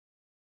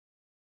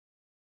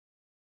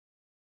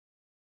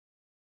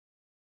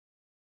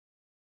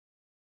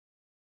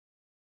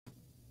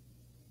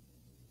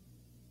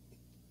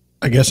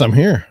I guess I'm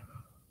here.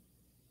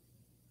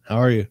 How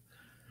are you?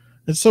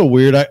 It's so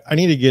weird. I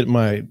need to get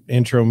my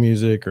intro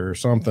music or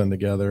something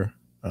together.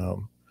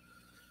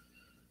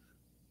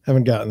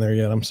 Haven't gotten there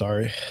yet. I'm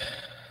sorry.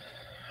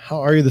 How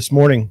are you this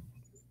morning?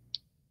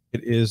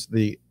 It is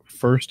the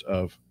 1st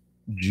of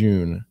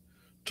June,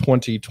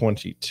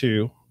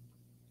 2022.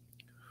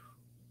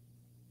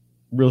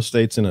 Real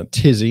estate's in a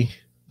tizzy.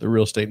 The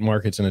real estate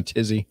market's in a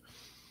tizzy.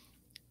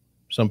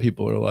 Some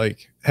people are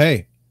like,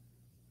 hey,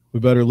 we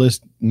better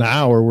list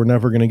now or we're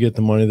never going to get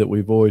the money that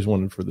we've always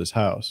wanted for this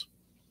house.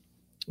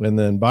 And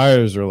then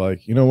buyers are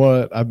like, you know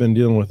what? I've been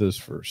dealing with this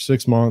for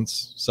 6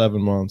 months,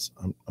 7 months.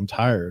 I'm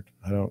tired.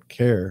 I don't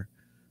care.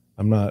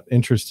 I'm not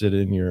interested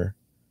in your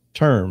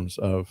terms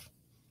of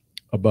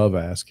above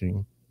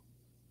asking.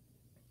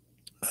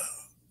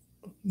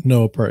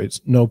 No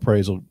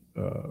appraisal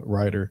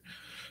writer,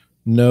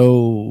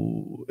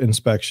 no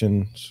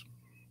inspections,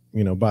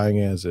 buying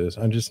as is.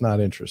 I'm just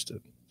not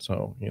interested.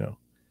 So,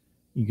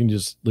 you can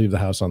just leave the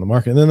house on the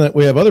market. And then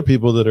we have other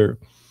people that are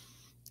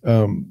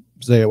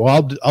say,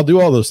 well, I'll do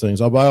all those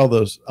things. I'll buy all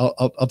those.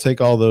 I'll take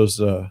all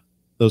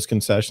those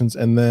concessions.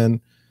 And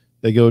then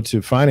they go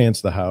to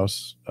finance the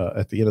house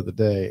at the end of the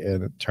day.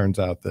 And it turns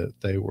out that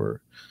they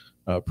were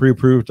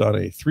pre-approved on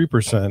a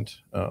 3%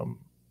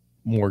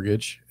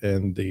 mortgage.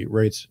 And the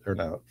rates are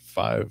now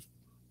 5.2,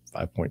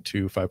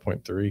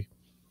 5.3.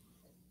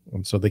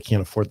 And so they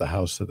can't afford the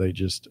house that they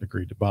just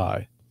agreed to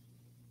buy.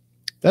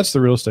 That's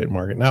the real estate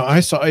market. Now, I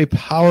saw a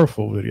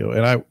powerful video,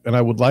 and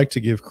I would like to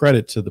give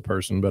credit to the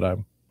person, but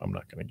I'm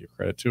not going to give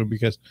credit to them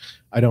because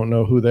I don't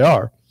know who they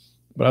are.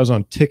 But I was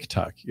on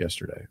TikTok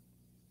yesterday,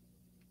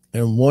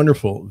 and a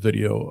wonderful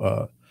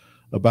video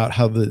about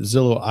how the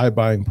Zillow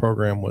iBuying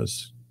program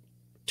was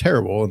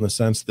terrible in the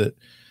sense that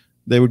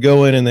they would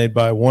go in and they'd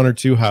buy 1 or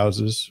 2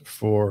 houses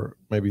for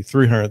maybe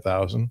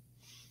 $300,000,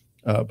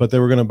 but they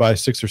were going to buy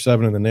 6 or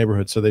 7 in the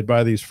neighborhood, so they'd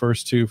buy these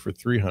first 2 for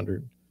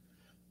 $300,000,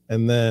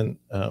 and then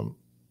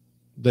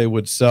they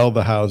would sell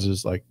the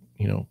houses like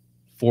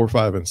 4,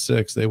 5, and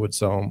 6. They would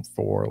sell them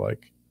for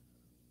like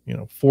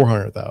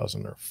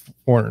 $400,000 or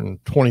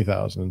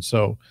 $420,000, and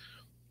so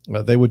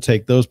they would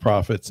take those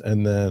profits,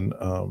 and then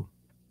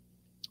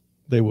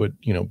they would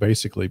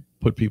basically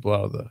put people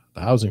out of the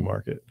housing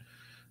market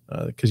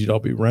because you'd all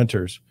be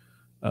renters.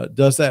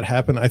 Does that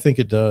happen? I think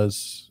it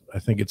does. I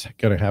think it's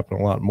going to happen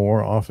a lot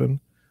more often.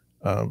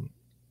 The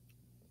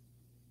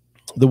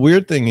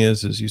weird thing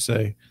is you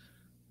say,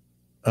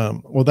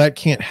 well, that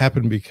can't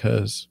happen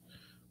because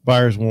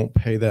buyers won't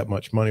pay that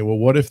much money. Well,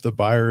 what if the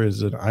buyer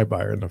is an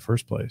iBuyer in the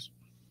first place?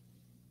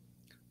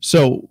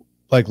 So,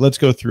 let's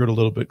go through it a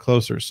little bit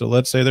closer. So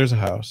let's say there's a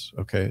house.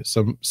 Okay.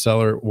 Some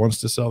seller wants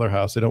to sell their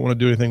house. They don't want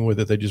to do anything with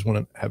it. They just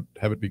want to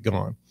have it be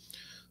gone.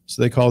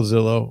 So they call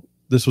Zillow.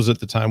 This was at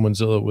the time when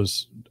Zillow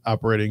was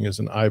operating as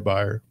an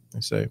iBuyer. They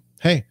say,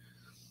 hey,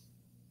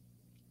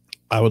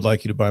 I would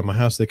like you to buy my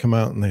house. They come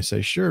out and they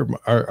say, sure.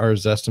 Our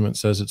estimate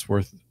says it's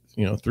worth,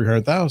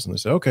 $300,000. They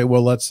say, okay,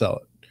 well, let's sell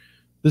it.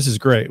 This is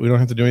great. We don't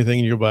have to do anything.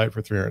 And you'll buy it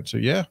for $300,000. So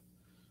yeah.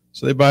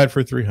 So they buy it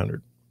for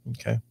 $300,000.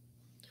 Okay.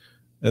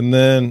 And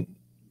then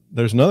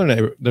there's another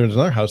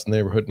house in the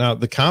neighborhood. Now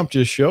the comp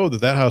just showed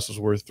that house was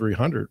worth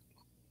 $300,000.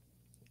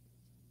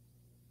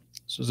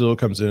 So Zillow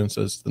comes in and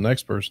says to the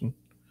next person,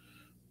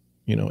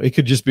 it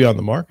could just be on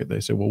the market.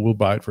 They say, well, we'll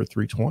buy it for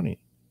 $320,000.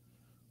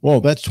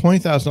 Well, that's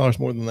 $20,000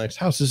 more than the next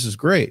house. This is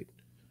great.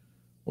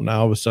 Well,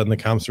 now all of a sudden the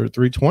comps are at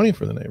 $320,000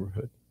 for the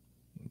neighborhood.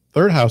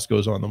 Third house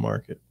goes on the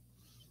market.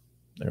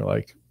 They're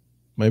like,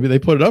 maybe they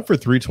put it up for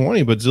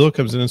 $320,000, but Zillow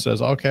comes in and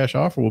says all cash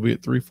offer will be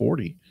at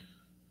 $340,000.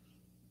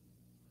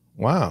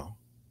 Wow.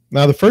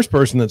 Now the first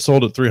person that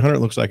sold at $300,000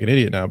 looks like an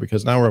idiot now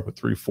because now we're up at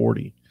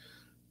 $340,000.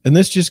 And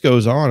this just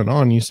goes on and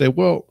on. You say,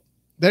 well,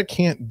 that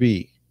can't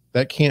be.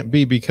 That can't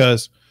be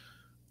because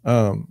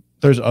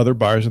there's other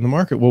buyers in the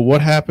market. Well,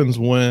 what happens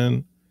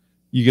when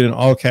you get an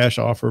all cash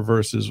offer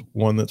versus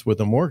one that's with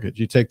a mortgage?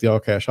 You take the all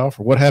cash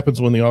offer. What happens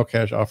when the all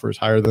cash offer is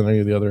higher than any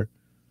of the other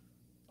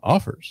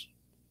offers?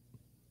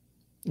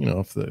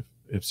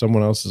 If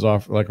someone else is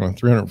offering like on a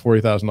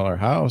 $340,000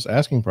 house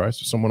asking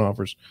price, if someone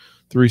offers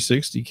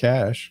 $360,000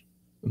 cash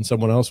and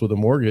someone else with a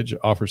mortgage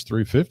offers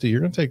 $350,000, you're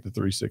going to take the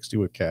 $360,000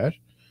 with cash,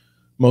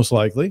 most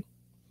likely.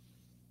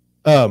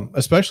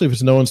 Especially if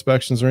it's no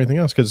inspections or anything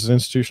else, because it's an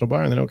institutional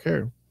buyer and they don't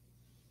care.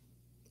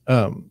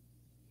 And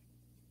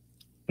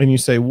you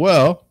say,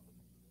 well,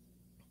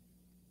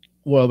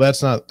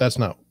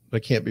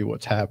 that can't be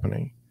what's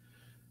happening.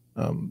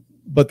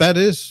 But that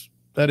is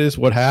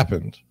what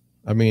happened.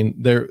 I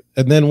mean, and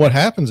then what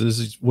happens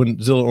is when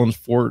Zillow owns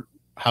 4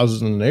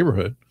 houses in the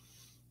neighborhood,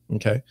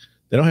 okay,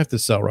 they don't have to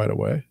sell right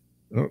away.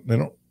 They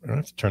don't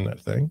have to turn that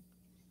thing.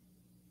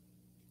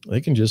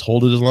 They can just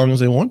hold it as long as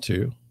they want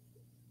to.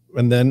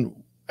 And then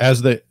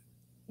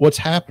what's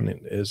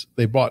happening is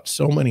they bought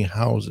so many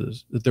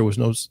houses that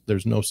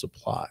there's no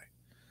supply.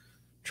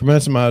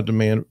 Tremendous amount of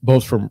demand,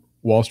 both from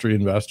Wall Street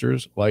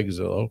investors like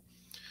Zillow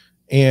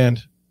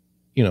and,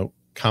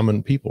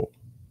 common people.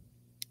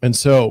 And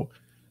so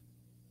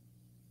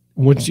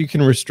once you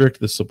can restrict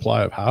the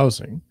supply of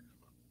housing,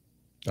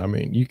 I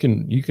mean, you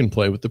can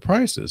play with the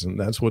prices, and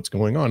that's what's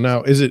going on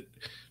now.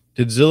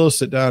 Did Zillow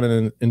sit down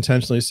and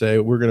intentionally say,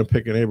 we're going to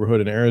pick a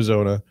neighborhood in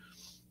Arizona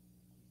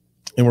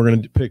and we're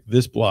going to pick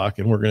this block,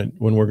 and we're going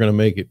to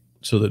make it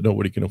so that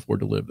nobody can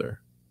afford to live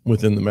there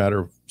within the matter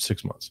of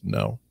 6 months?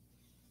 No,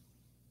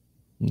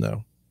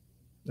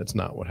 that's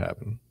not what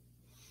happened.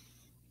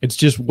 It's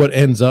just what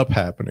ends up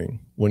happening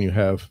when you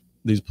have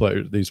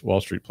these Wall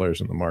Street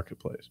players in the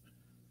marketplace.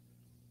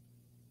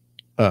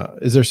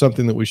 Is there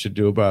something that we should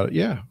do about it?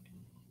 Yeah.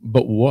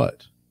 But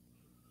what?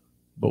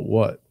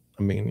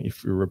 I mean,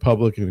 if you're a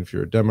Republican, if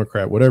you're a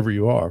Democrat, whatever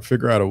you are,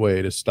 figure out a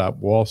way to stop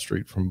Wall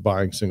Street from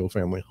buying single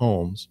family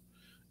homes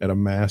at a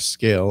mass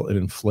scale and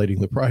inflating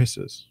the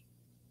prices.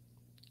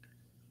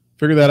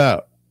 Figure that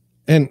out.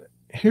 And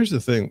here's the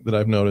thing that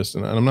I've noticed,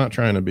 and I'm not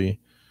trying to be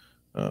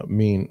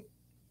mean.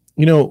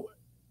 You know,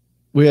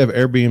 we have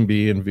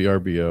Airbnb and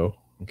VRBO,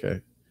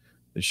 okay,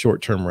 the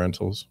short-term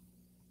rentals.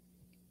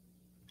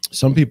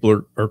 Some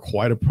people are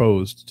quite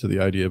opposed to the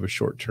idea of a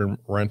short-term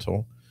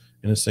rental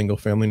in a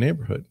single-family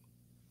neighborhood,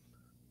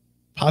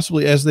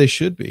 possibly as they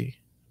should be.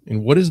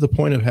 And what is the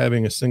point of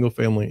having a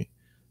single-family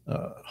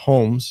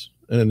homes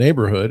in a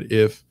neighborhood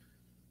if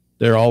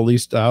they're all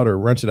leased out or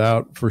rented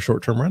out for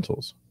short-term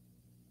rentals?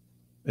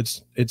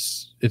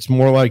 It's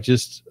more like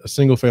just a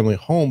single-family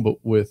home, but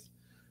with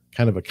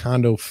kind of a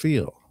condo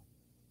feel,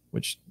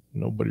 which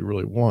nobody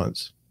really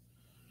wants.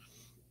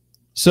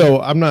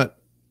 So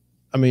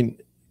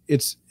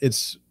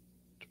it's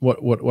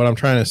what I'm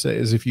trying to say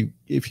is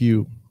if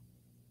you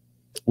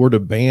were to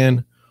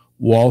ban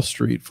Wall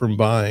Street from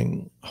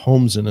buying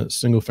homes in a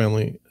single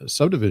family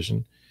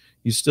subdivision,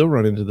 you still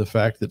run into the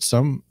fact that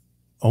some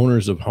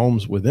owners of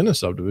homes within a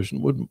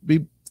subdivision would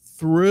be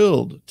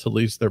thrilled to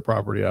lease their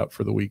property out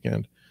for the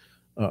weekend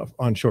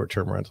on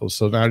short-term rentals.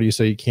 So now do you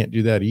say you can't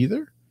do that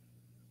either?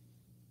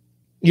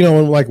 You know,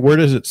 and like, where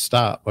does it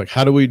stop? Like,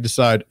 how do we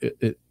decide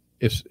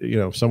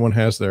if someone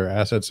has their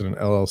assets in an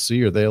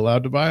LLC, are they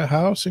allowed to buy a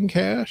house in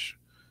cash?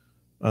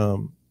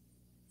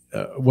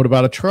 What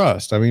about a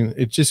trust? I mean,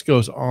 it just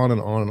goes on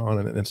and on and on.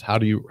 And it's how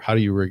do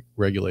you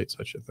regulate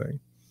such a thing?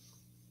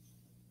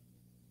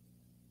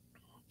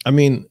 I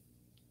mean,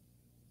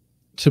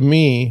 to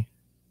me,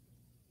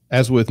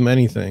 as with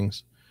many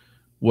things,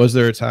 was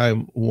there a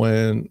time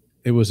when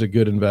it was a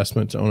good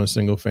investment to own a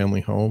single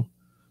family home?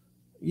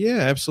 Yeah,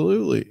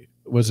 absolutely.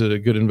 Was it a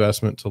good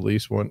investment to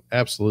lease one?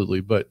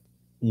 Absolutely. But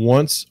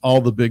once all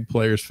the big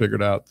players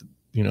figured out that,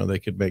 they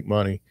could make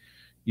money,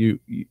 you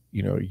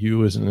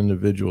as an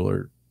individual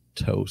are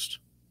toast.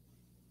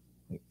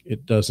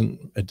 It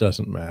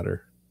doesn't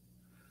matter.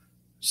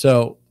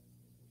 So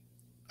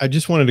I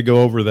just wanted to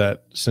go over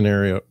that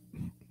scenario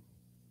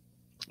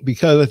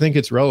because I think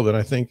it's relevant.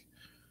 I think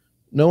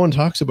no one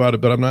talks about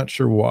it, but I'm not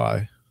sure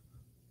why.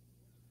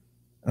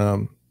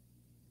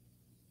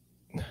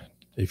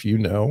 If you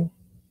know,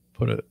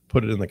 put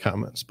it in the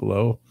comments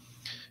below.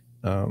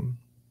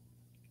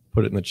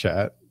 Put it in the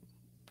chat.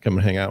 Come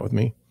and hang out with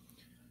me.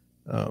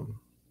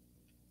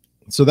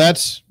 So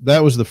that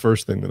was the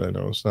first thing that I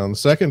noticed. Now, the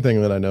second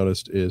thing that I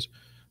noticed is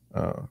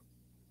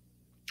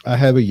I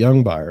have a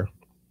young buyer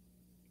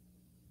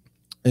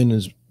in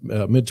his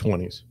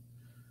mid-20s.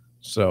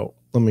 So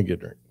let me get a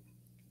drink.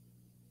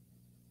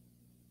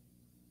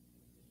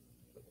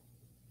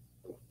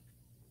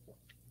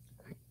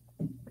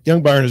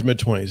 Young buyer in his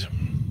mid-20s.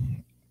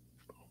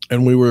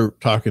 And we were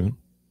talking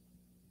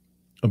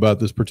about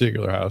this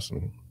particular house,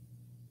 and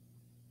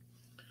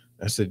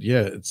I said,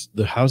 yeah,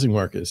 the housing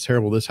market is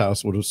terrible. This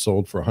house would have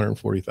sold for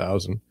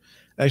 $140,000.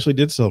 Actually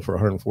did sell for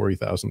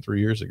 $140,000 3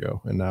 years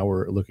ago. And now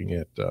we're looking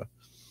at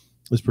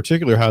this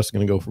particular house is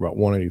going to go for about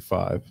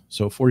 $185,000.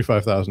 So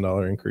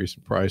 $45,000 increase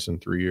in price in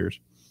 3 years.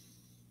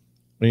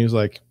 And he was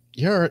like,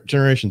 yeah, our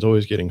generation's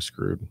always getting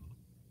screwed.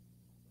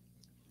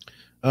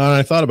 And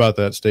I thought about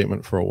that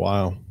statement for a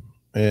while,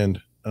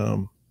 and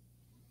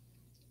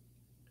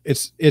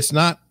it's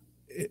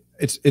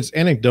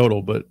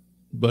anecdotal, but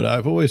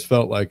I've always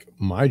felt like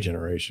my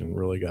generation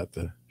really got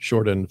the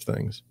short end of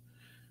things.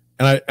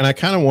 And I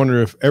kind of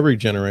wonder if every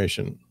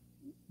generation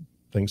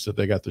thinks that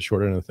they got the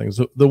short end of things.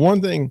 The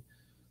one thing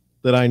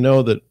that I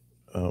know that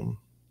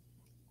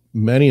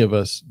many of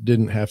us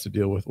didn't have to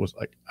deal with was,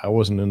 like, I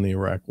wasn't in the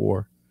Iraq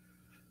War.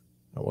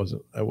 It was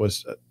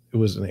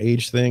an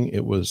age thing.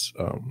 It was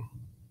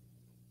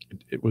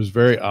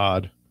very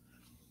odd.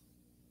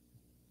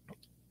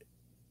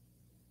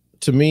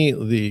 To me,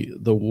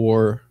 the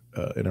war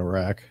in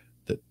Iraq,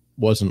 that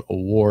wasn't a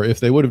war. If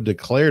they would have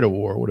declared a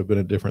war, it would have been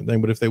a different thing.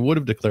 But if they would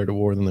have declared a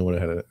war, then they would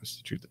have had to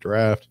institute the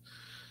draft.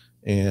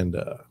 And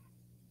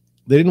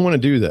they didn't want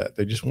to do that.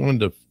 They just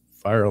wanted to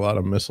fire a lot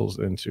of missiles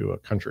into a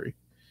country.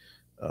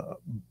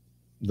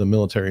 The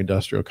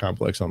military-industrial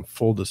complex on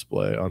full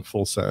display, on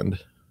full send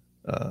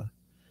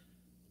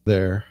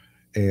there.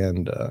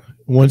 And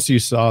once you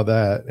saw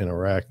that in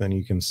Iraq, then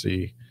you can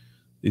see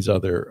these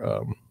other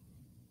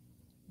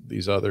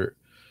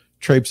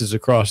traipses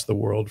across the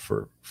world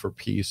for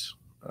peace,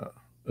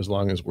 as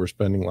long as we're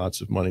spending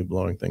lots of money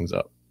blowing things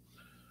up.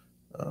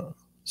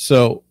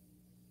 So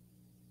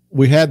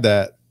we had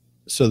that.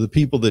 So the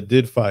people that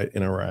did fight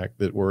in Iraq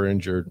that were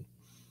injured,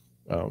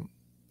 that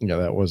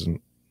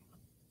wasn't,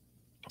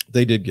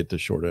 they did get the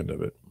short end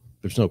of it.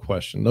 There's no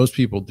question. Those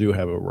people do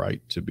have a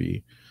right to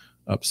be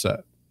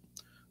upset.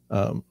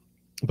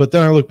 But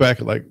then I look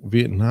back at like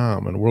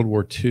Vietnam and World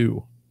War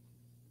II.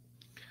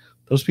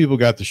 Those people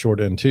got the short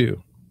end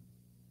too.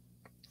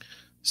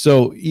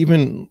 So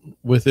even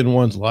within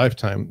one's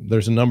lifetime,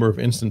 there's a number of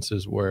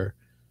instances where,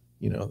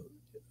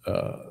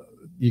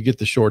 you get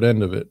the short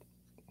end of it.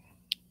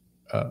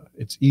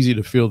 It's easy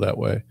to feel that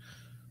way.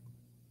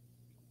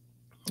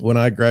 When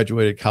I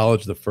graduated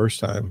college the first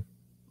time,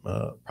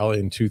 probably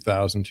in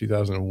 2000,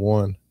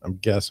 2001, I'm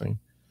guessing,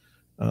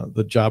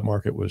 the job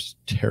market was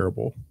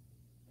terrible.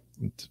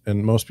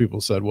 And most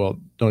people said, well,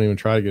 don't even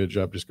try to get a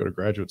job, just go to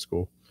graduate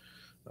school.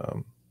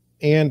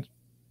 And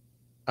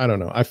I don't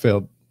know, I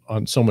failed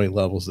on so many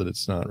levels that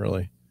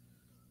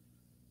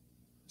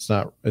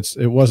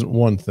it wasn't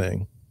one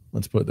thing.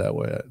 Let's put it that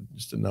way.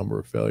 Just a number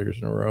of failures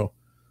in a row.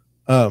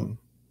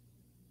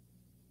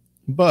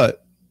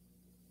 But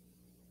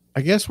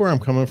I guess where I'm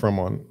coming from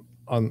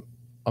on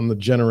the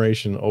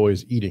generation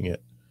always eating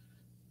it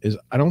is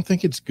I don't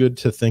think it's good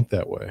to think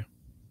that way.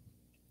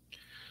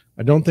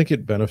 I don't think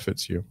it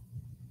benefits you.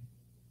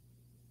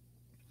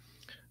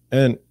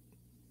 And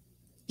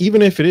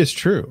even if it is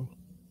true,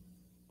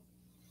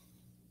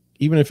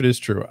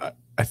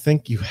 I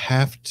think you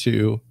have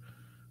to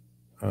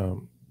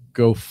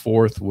go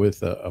forth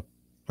with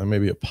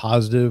maybe a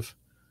positive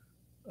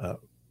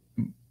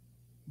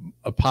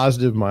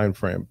mind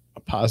frame, a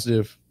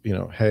positive,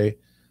 hey,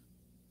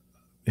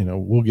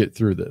 we'll get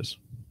through this,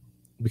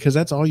 because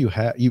that's all you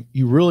have.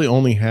 You really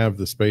only have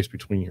the space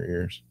between your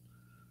ears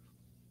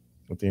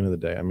at the end of the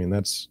day. I mean,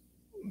 that's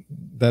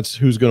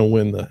who's going to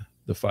win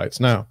the fights.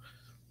 Now,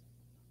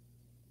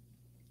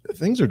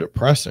 things are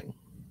depressing.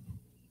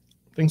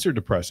 Things are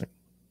depressing,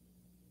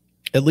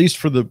 at least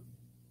for the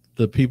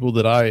people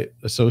that I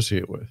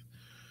associate with.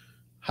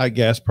 High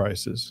gas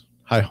prices,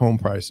 high home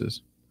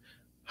prices,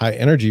 high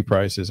energy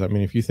prices. I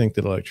mean, if you think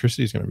that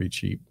electricity is going to be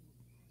cheap,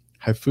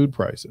 high food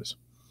prices.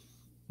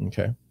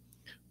 Okay.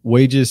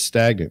 Wages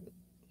stagnant.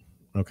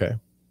 Okay.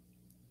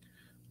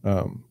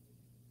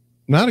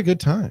 Not a good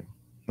time.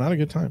 Not a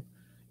good time.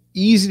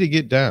 Easy to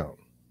get down.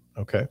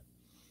 Okay.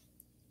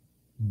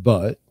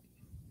 But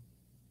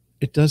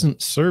it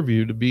doesn't serve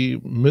you to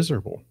be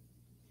miserable.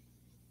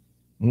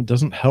 It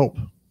doesn't help.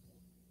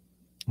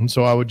 And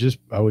so I would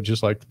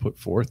just like to put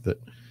forth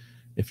that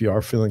if you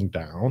are feeling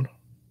down,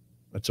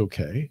 that's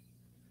okay.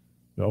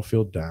 You all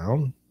feel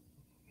down.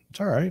 It's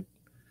all right.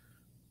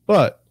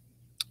 But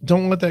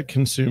don't let that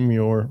consume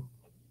your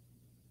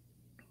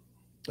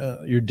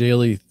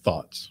daily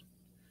thoughts.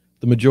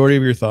 The majority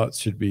of your thoughts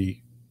should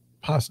be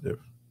positive.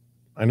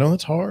 I know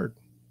it's hard.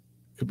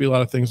 Could be a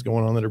lot of things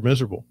going on that are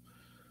miserable.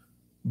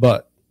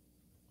 But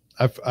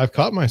I've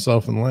caught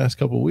myself in the last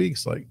couple of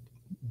weeks like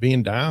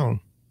being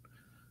down,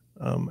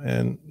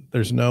 and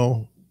there's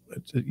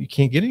you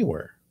can't get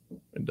anywhere.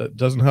 It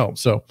doesn't help.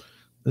 So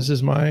this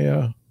is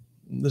my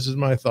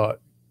thought.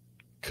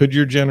 Could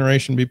your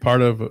generation be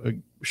part of?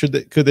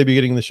 Could they be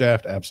getting the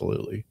shaft?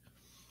 Absolutely.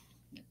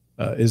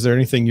 Is there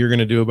anything you're going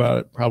to do about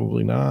it?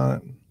 Probably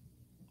not.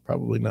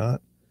 Probably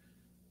not.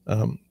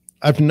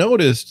 I've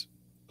noticed,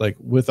 like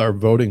with our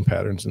voting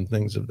patterns and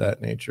things of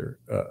that nature,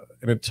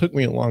 and it took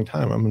me a long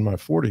time. I'm in my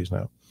 40s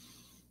now.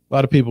 A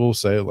lot of people will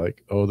say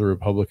like, oh, the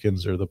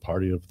Republicans are the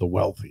party of the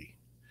wealthy,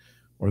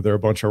 or they're a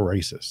bunch of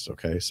racists.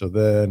 Okay. So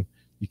then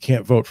you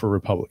can't vote for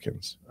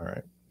Republicans. All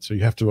right. So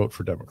you have to vote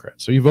for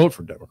Democrats. So you vote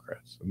for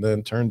Democrats. And then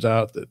it turns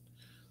out that,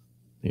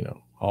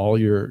 all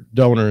your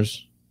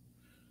donors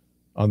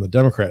on the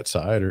Democrat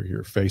side are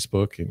your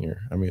Facebook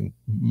and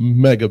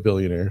mega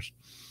billionaires,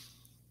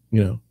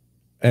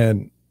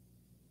 and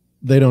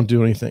they don't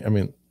do anything. I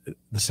mean,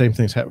 the same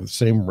things happen. The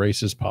same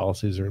racist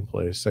policies are in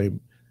place.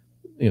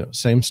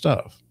 Same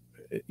stuff.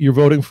 You're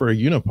voting for a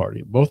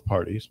uniparty. Both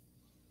parties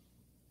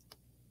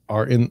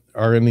are in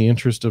the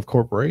interest of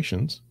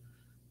corporations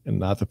and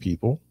not the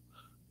people.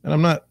 And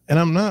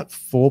I'm not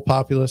full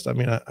populist. I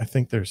mean, I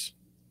think there's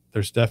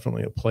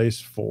definitely a place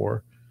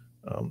for,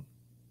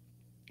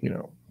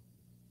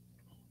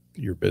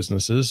 your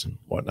businesses and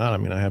whatnot. I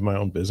mean, I have my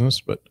own business,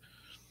 but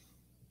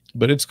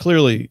it's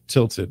clearly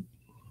tilted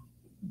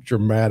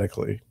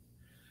dramatically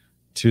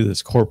to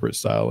this corporate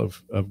style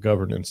of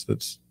governance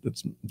that's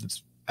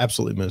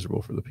absolutely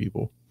miserable for the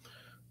people.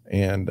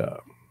 And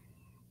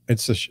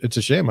it's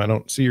a shame. I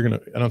don't see how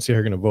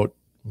you're gonna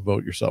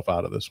vote yourself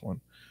out of this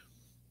one.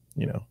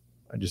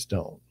 I just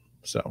don't.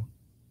 So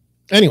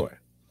anyway,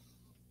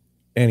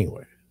 I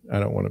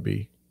don't want to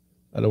be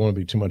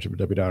too much of a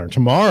Debbie Downer.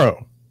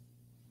 Tomorrow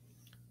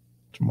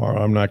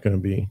I'm not going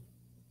to be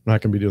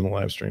doing the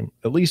live stream,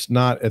 at least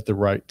not at the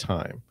right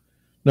time.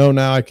 No,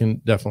 now I can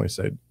definitely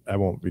say I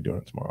won't be doing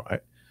it tomorrow.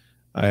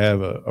 I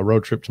have a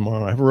road trip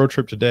tomorrow. I have a road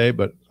trip today,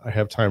 but I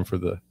have time for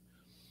the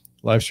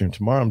live stream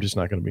tomorrow. I'm just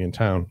not going to be in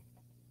town.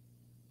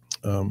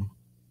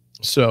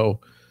 So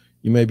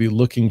you may be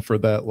looking for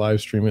that live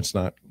stream. It's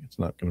not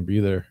going to be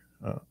there.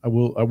 I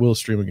will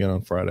stream again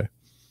on Friday.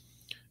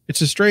 it's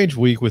a strange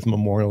week with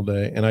Memorial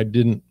Day, and I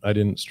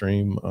didn't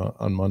stream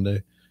on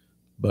Monday,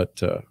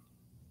 but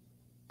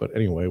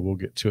anyway, we'll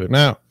get to it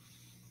now.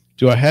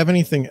 Do I have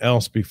anything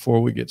else before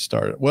we get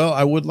started? Well,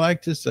 I would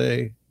like to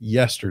say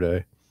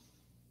yesterday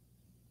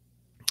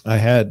I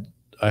had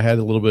a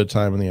little bit of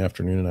time in the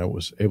afternoon, and I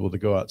was able to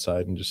go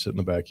outside and just sit in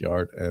the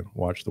backyard and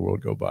watch the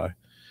world go by.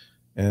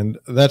 And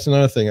that's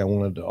another thing I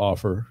wanted to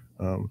offer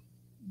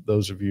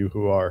those of you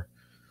who are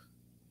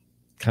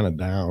kind of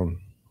down.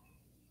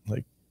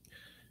 Like,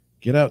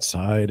 get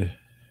outside,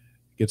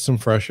 get some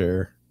fresh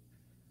air,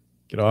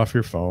 get off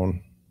your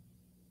phone,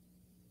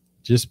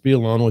 just be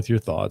alone with your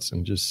thoughts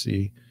and just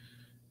see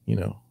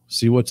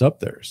what's up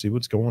there, see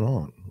what's going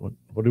on.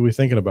 What are we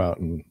thinking about,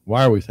 and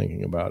why are we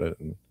thinking about it,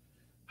 and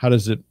how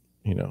does it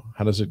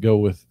go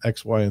with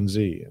X, Y, and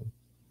Z?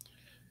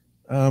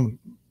 And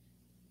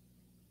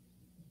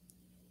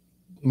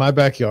my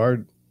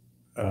backyard,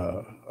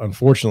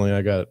 unfortunately,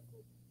 I got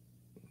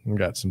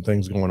some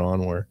things going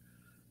on where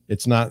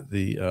it's not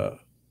the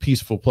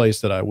peaceful place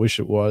that I wish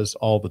it was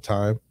all the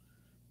time.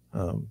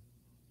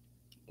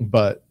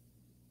 But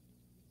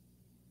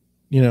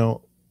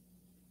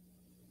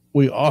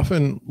we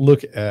often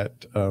look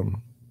at our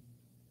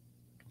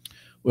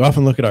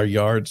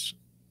yards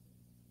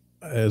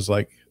as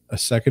like a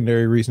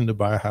secondary reason to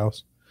buy a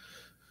house.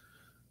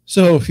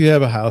 So if you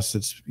have a house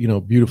that's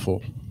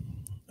beautiful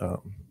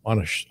on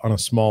a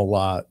small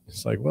lot,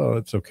 it's like, well,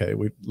 it's okay,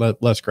 we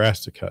less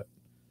grass to cut.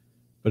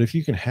 But if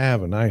you can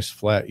have a nice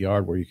flat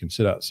yard where you can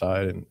sit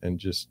outside and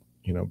just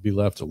be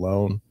left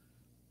alone,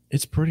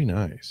 it's pretty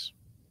nice.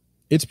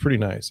 It's pretty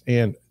nice.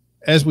 And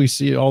as we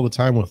see all the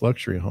time with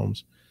luxury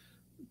homes,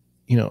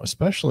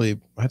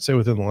 especially I'd say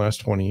within the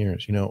last 20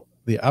 years,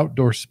 the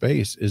outdoor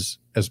space is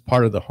as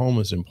part of the home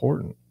is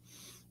important.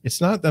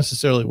 It's not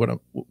necessarily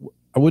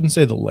I wouldn't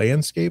say the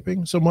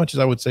landscaping so much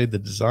as I would say the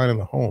design of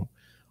the home.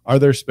 Are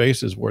there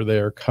spaces where they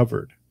are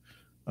covered,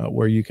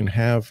 where you can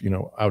have,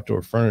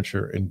 outdoor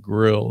furniture and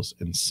grills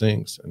and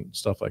sinks and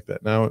stuff like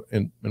that? Now,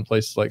 in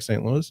places like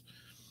St. Louis,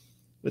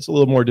 it's a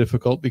little more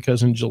difficult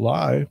because in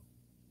July,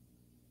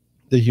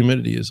 the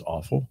humidity is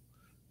awful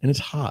and it's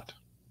hot.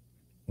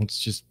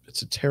 It's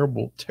a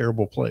terrible,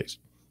 terrible place.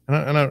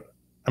 And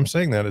I'm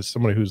saying that as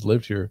somebody who's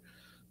lived here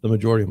the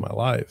majority of my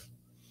life.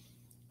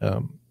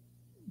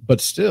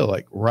 But still,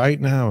 like right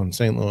now in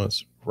St.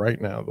 Louis,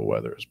 right now, the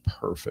weather is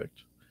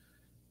perfect.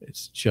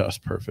 It's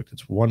just perfect.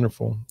 It's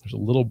wonderful. There's a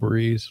little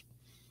breeze,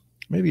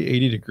 maybe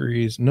 80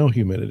 degrees, no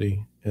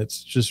humidity.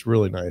 It's just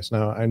really nice.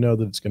 Now I know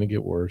that it's going to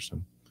get worse,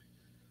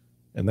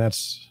 and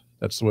that's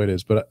the way it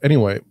is. But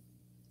anyway,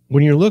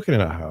 when you're looking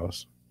at a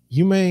house,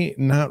 you may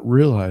not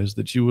realize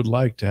that you would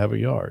like to have a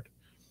yard.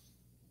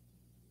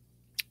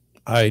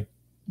 I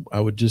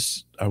would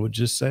just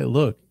say,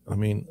 look, I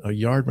mean, a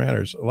yard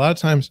matters. A lot of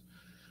times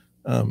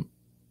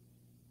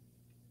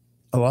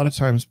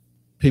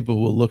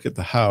people will look at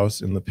the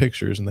house in the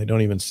pictures and they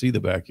don't even see the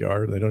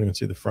backyard. They don't even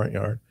see the front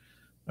yard,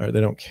 or they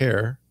don't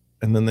care.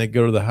 And then they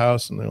go to the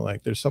house and they're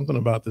like, there's something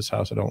about this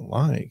house I don't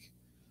like.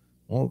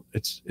 Well,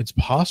 it's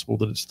possible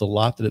that it's the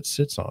lot that it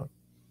sits on.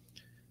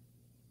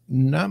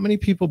 Not many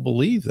people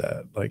believe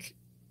that. Like,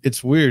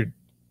 it's weird.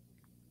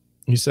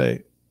 You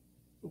say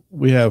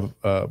we have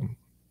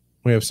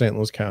St.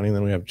 Louis County, and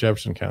then we have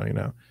Jefferson County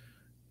now.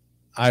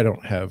 I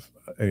don't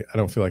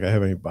feel like I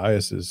have any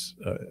biases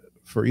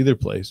for either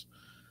place,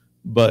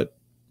 but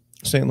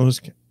St. Louis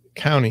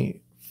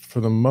County, for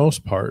the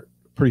most part,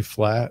 pretty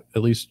flat,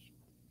 at least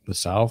the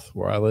South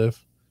where I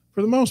live,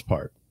 for the most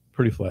part,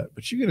 pretty flat.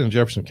 But you get in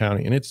Jefferson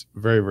County and it's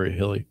very, very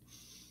hilly.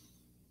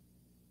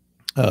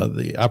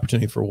 The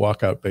opportunity for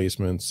walkout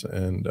basements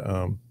and,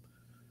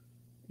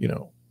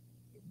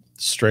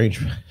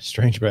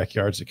 strange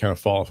backyards that kind of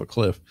fall off a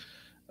cliff,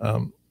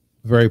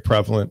 very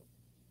prevalent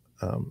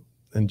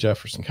in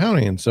Jefferson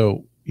County. And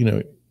so,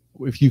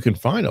 if you can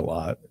find a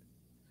lot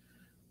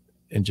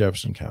in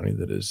Jefferson County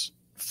that is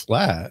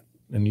flat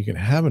and you can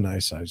have a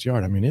nice sized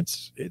yard, I mean,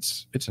 it's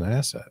an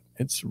asset.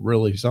 It's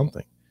really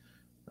something.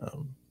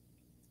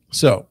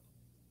 So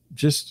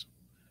just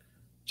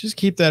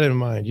keep that in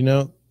mind.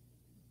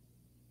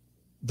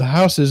 The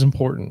house is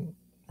important,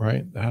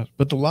 right? The house,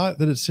 but the lot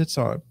that it sits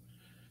on,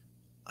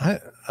 I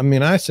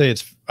say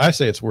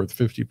it's worth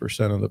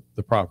 50% of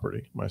the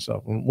property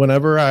myself.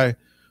 Whenever I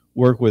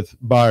work with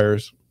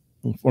buyers,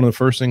 one of the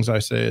first things I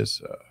say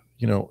is,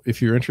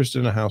 if you're interested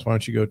in a house, why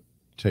don't you go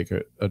take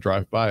a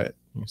drive by it?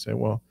 And you say,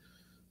 well,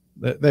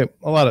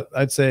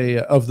 I'd say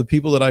of the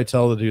people that I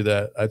tell to do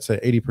that, I'd say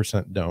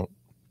 80% don't.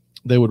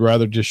 They would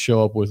rather just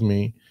show up with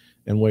me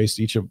and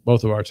waste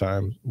both of our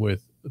time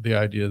with the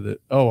idea that,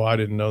 oh, I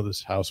didn't know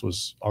this house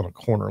was on a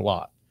corner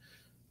lot.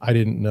 I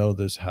didn't know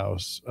this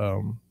house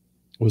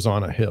was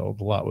on a hill.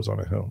 The lot was on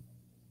a hill.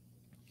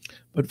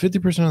 But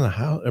 50% of the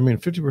house,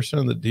 50%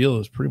 of the deal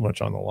is pretty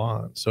much on the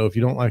lot. So if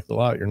you don't like the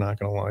lot, you're not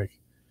going to like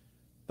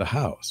the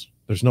house.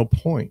 There's no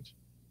point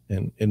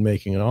in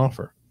making an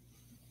offer.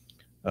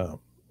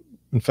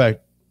 In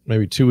fact,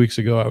 maybe 2 weeks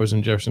ago, I was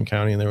in Jefferson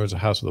County and there was a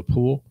house with a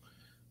pool,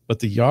 but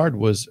the yard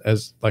was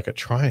as like a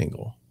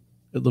triangle.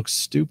 It looks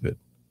stupid.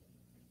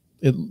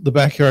 The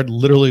backyard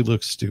literally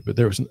looks stupid.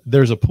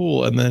 There's a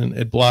pool, and then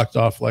it blocked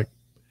off like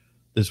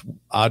this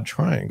odd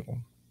triangle.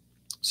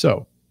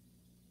 So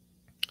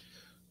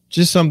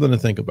just something to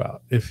think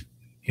about. If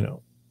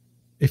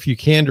you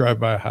can drive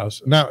by a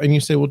house now, and you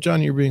say, well,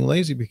 John, you're being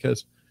lazy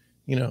because,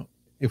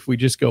 if we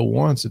just go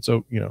once, it's,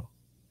 you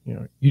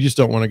just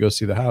don't want to go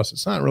see the house.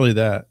 It's not really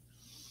that.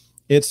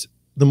 It's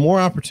the more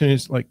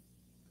opportunities, like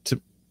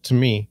to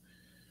me,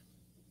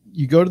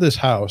 you go to this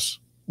house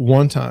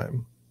one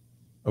time,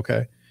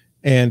 okay,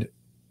 and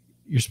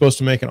you're supposed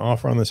to make an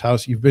offer on this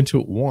house. You've been to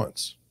it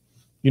once.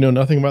 You know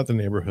nothing about the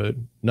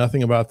neighborhood,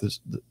 nothing about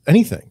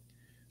anything,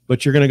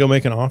 but you're going to go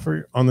make an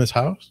offer on this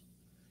house.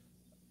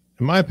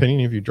 In my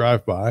opinion, if you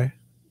drive by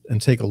and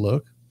take a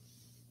look,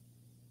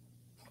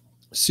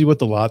 see what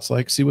the lot's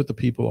like, see what the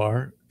people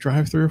are,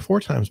 drive 3 or 4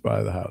 times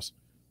by the house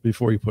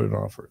before you put an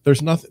offer.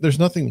 There's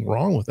nothing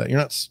wrong with that. You're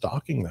not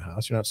stalking the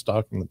house. You're not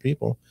stalking the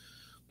people,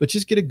 but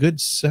just get a good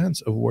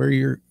sense of where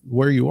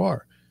you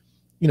are.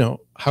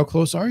 How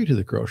close are you to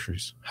the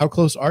groceries? How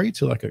close are you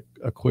to like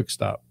a quick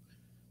stop?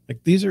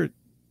 Like these are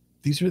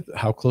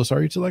how close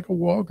are you to like a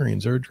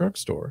Walgreens or a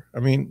drugstore? I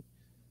mean,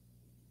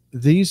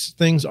 these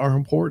things are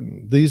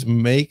important. These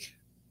make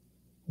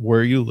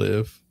where you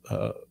live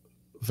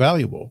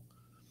valuable.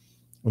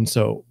 And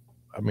so,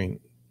 I mean,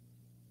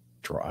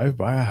 drive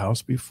by a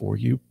house before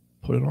you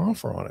put an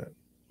offer on it,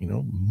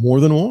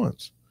 more than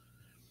once.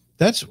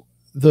 That's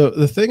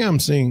the thing I'm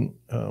seeing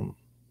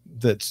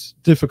that's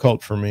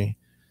difficult for me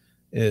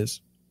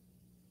is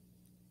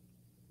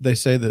they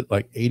say that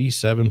like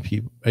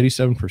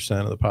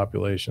 87% of the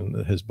population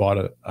that has bought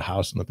a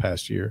house in the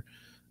past year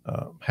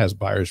has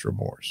buyer's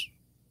remorse.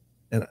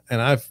 And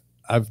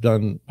I've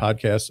done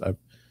podcasts. I've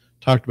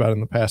talked about it in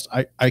the past.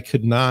 I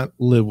could not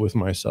live with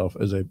myself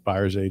as a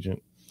buyer's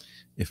agent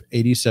if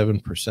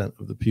 87%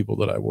 of the people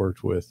that I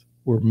worked with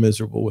were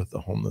miserable with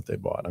the home that they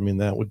bought. I mean,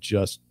 that would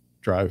just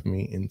drive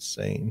me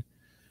insane.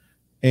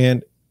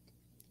 And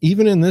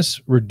even in this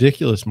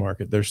ridiculous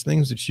market, there's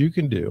things that you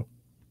can do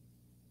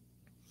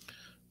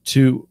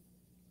to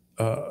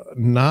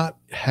not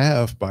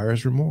have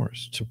buyer's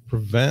remorse, to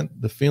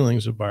prevent the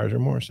feelings of buyer's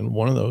remorse. And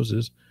one of those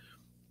is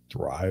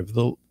drive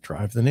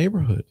the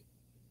neighborhood.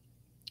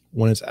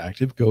 When it's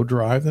active, go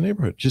drive the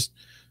neighborhood.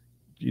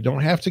 You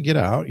don't have to get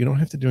out. You don't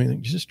have to do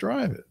anything. Just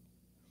drive it,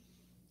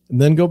 and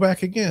then go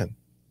back again.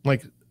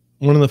 Like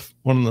one of the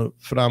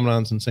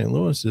phenomenons in St.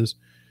 Louis is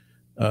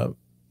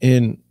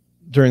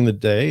during the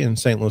day in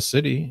St. Louis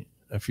City.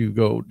 If you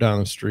go down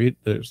the street,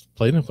 there's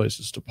plenty of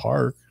places to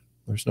park.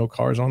 There's no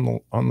cars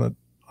on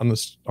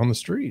the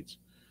streets.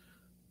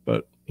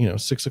 But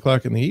 6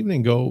 o'clock in the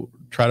evening, go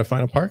try to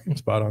find a parking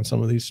spot on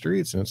some of these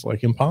streets, and it's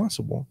like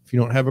impossible. If you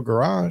don't have a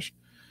garage,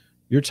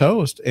 you're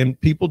toast. And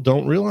people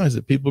don't realize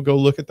it. People go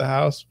look at the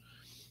house.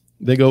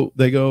 They go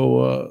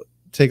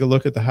take a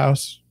look at the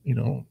house,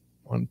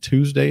 on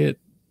Tuesday at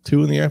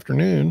 2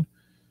 p.m.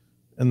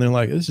 And they're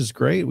like, this is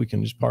great. We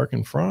can just park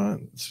in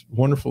front. It's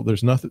wonderful.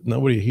 There's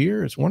nobody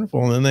here. It's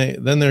wonderful. And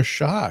then they're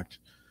shocked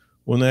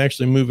when they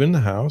actually move in the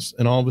house,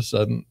 and all of a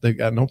sudden they've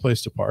got no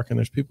place to park and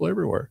there's people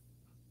everywhere.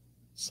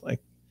 It's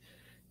like,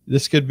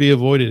 this could be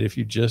avoided if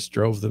you just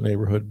drove the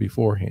neighborhood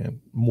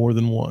beforehand more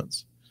than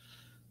once.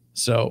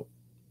 So,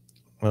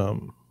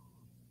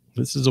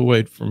 this is a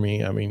way for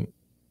me. I mean,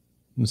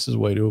 this is a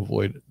way to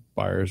avoid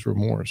buyer's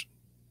remorse.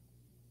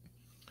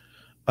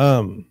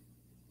 I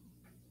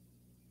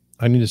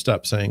need to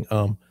stop saying,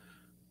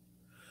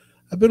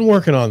 I've been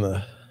working on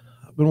the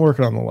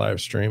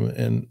live stream,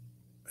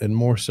 and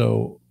more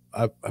so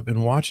I've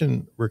been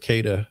watching Nick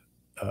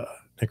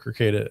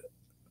Rekieta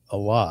a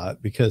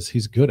lot because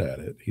he's good at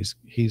it.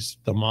 He's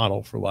the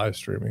model for live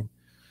streaming.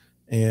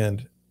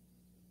 And,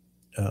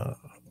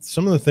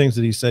 some of the things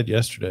that he said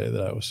yesterday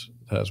that I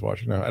was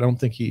watching now, I don't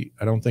think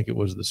it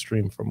was the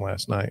stream from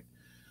last night,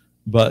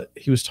 but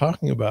he was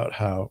talking about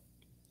how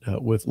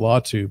with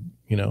LawTube,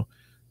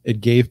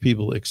 it gave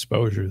people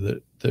exposure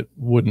that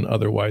wouldn't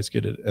otherwise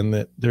get it. And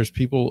that there's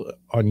people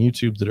on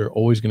YouTube that are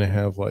always going to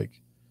have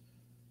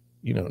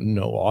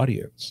no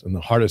audience. And the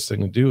hardest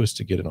thing to do is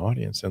to get an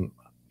audience. And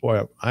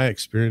boy, am I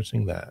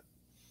experiencing that.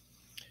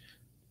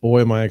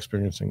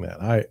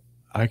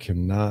 I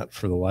cannot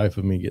for the life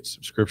of me get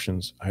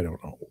subscriptions. I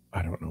don't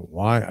know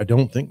why. I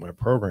don't think my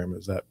program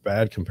is that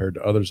bad compared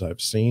to others I've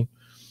seen.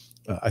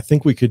 I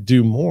think we could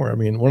do more. I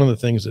mean, one of the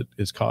things that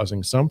is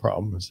causing some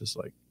problem is just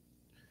like,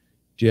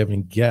 do you have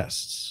any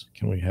guests?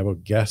 Can we have a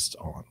guest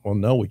on? Well,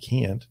 no, we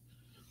can't.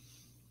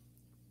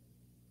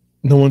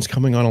 No one's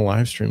coming on a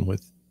live stream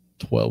with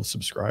 12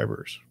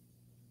 subscribers.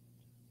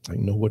 Like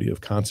nobody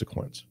of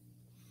consequence.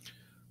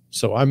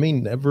 So I may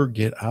never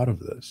get out of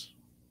this,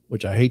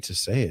 which I hate to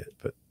say it,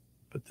 but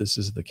this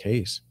is the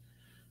case.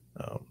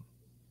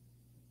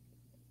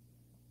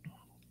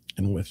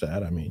 And with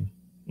that, I mean,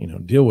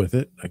 deal with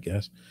it, I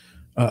guess.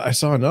 I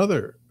saw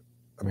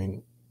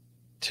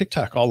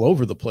TikTok all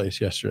over the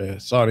place yesterday. I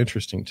saw an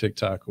interesting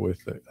TikTok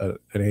with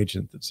an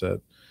agent that said,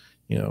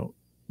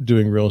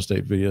 doing real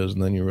estate videos,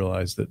 and then you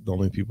realize that the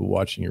only people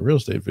watching your real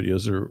estate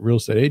videos are real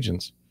estate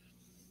agents.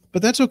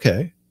 But that's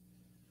okay.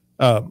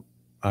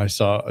 I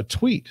saw a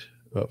tweet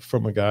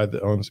from a guy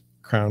that owns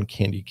Crown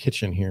Candy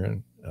Kitchen here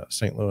in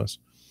St. Louis.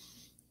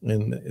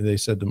 And they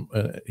said,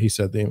 he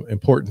said, the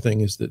important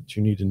thing is that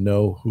you need to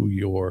know who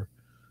your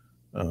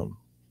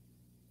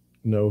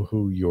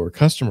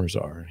customers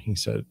are. He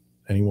said,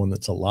 anyone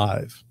that's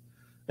alive.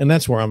 And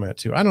that's where I'm at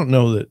too. I don't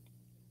know that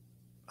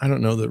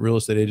real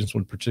estate agents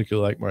would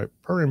particularly like my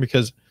program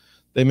because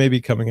they may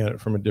be coming at it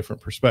from a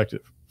different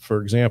perspective.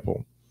 For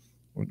example,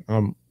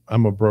 I'm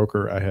a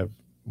broker. I have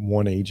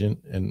one agent,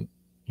 and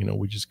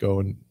we just go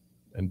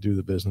and do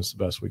the business the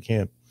best we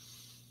can.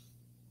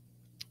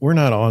 We're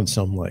not on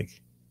some like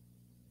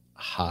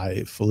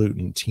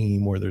highfalutin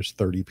team where there's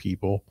 30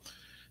 people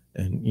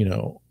and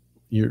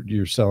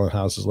you're selling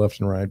houses left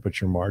and right,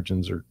 but your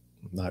margins are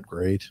not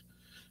great.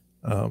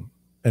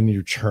 And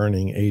you're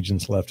churning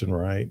agents left and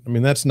right. I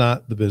mean, that's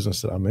not the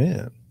business that I'm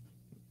in,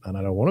 and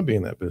I don't want to be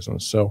in that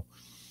business. So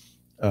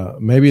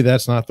maybe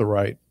that's not the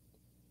right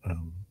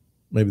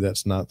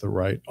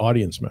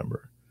audience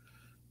member.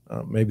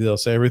 Maybe they'll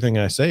say everything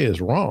I say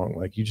is wrong.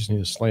 Like, you just need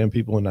to slam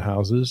people into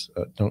houses.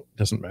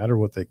 Doesn't matter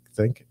what they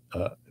think,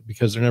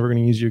 because they're never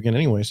going to use you again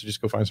anyway. So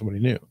just go find somebody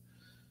new.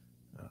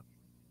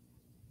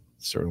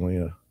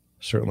 Certainly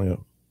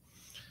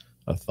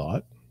a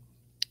thought.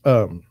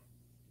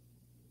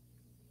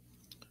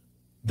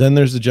 Then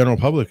there's the general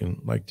public, and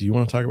like, do you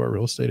want to talk about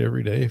real estate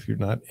every day if you're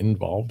not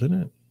involved in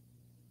it?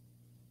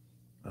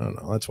 I don't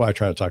know. That's why I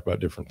try to talk about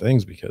different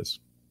things,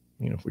 because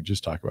if we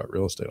just talk about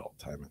real estate all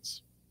the time,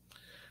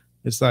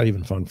 it's not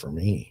even fun for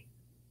me.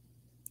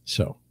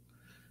 So,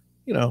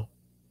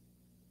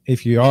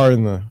 if you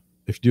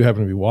do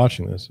happen to be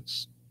watching this,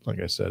 it's like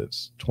I said,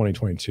 it's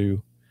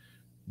 2022,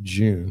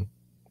 June.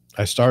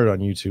 I started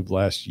on YouTube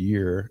last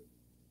year,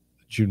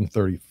 June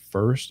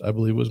 31st, I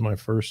believe was my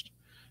first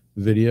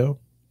video.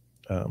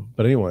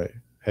 But anyway,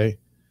 hey,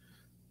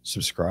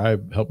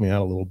 subscribe, help me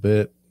out a little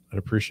bit. I'd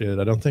appreciate it.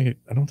 I don't think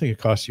it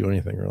costs you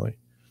anything, really.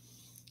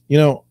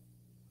 I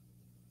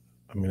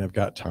mean, I've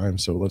got time,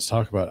 so let's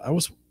talk about it.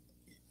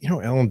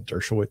 Alan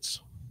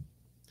Dershowitz.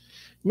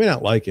 You may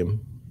not like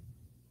him.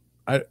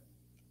 I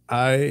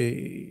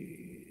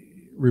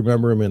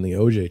remember him in the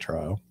OJ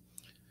trial,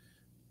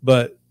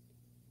 but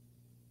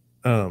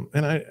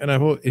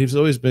he's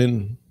always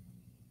been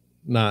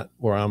not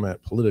where I'm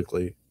at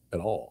politically at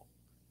all.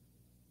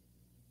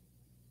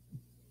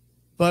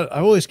 But I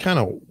always kind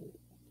of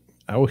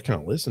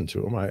listened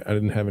to him. I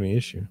didn't have any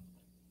issue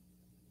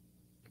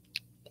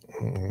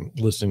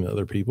listening to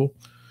other people.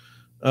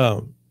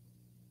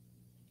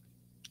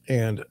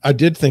 And I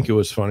did think it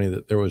was funny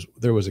that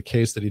there was a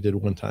case that he did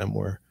one time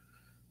where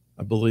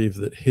I believe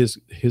that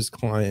his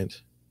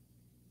client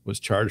was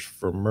charged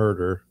for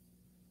murder,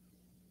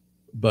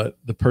 but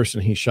the person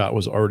he shot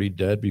was already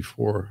dead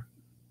before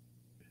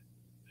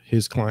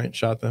his client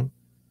shot them.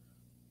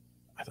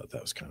 I thought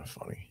that was kind of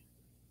funny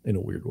in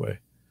a weird way.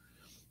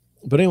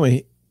 But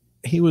anyway,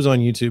 he was on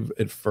YouTube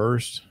at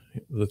first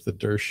with the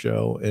Durst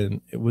show, and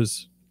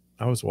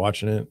I was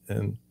watching it,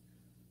 and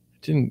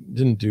it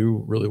didn't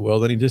do really well.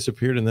 Then he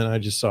disappeared, and then I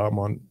just saw him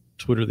on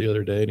Twitter the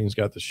other day, and he's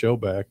got the show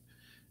back.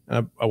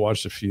 And I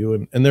watched a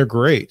few, and they're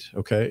great.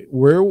 Okay,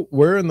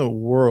 where in the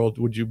world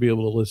would you be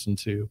able to listen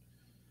to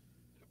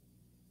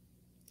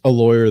a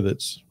lawyer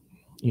that's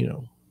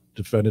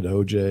defended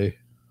OJ,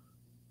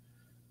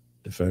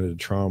 defended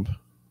Trump?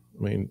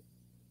 I mean,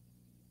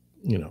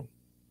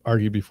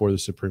 argued before the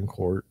Supreme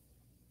Court.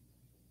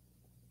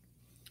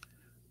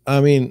 I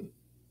don't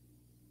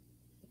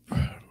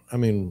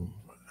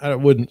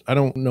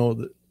know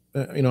that,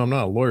 I'm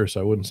not a lawyer, so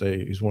I wouldn't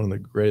say he's one of the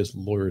greatest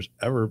lawyers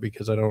ever,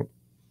 because I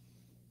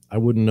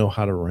wouldn't know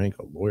how to rank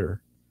a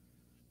lawyer.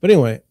 But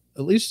anyway,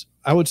 at least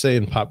I would say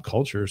in pop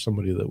culture,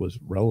 somebody that was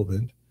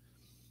relevant.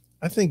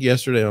 I think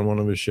yesterday on one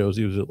of his shows,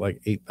 he was at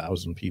like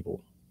 8,000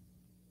 people,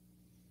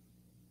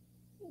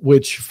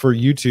 which for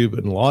YouTube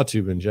and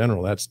LawTube in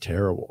general, that's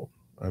terrible.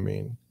 I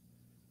mean,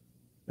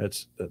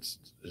 that's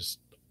just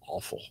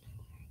awful.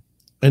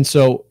 And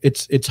so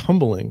it's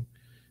humbling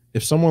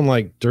if someone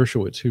like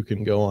Dershowitz, who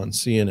can go on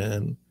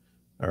CNN,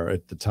 or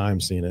at the time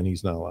CNN,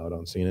 he's not allowed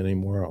on CNN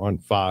anymore, on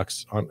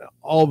Fox, on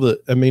all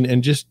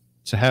and just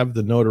to have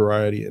the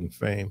notoriety and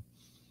fame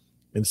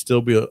and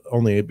still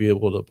only be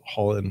able to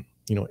haul in,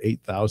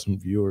 8,000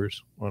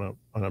 viewers on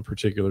a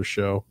particular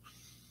show.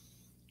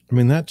 I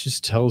mean, that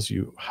just tells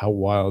you how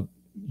wild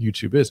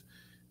YouTube is.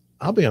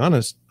 I'll be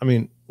honest. I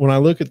mean, when I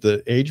look at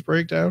the age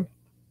breakdown,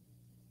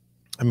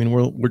 I mean,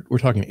 we're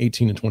talking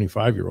 18 and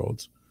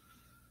 25-year-olds,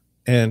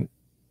 and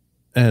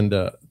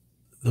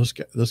those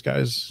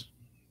guys,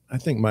 I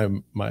think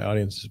my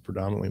audience is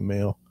predominantly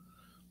male,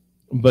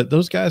 but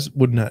those guys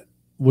would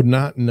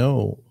not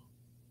know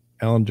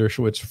Alan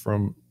Dershowitz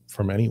from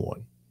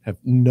anyone, have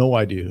no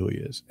idea who he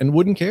is, and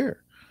wouldn't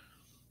care.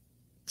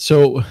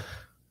 So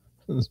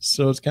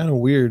it's kind of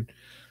weird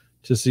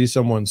to see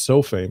someone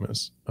so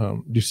famous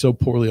do so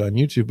poorly on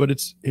YouTube. But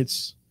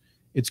it's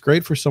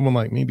great for someone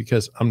like me,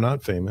 because I'm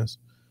not famous.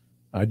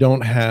 I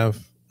don't have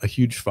a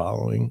huge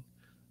following.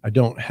 I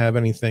don't have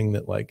anything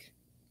that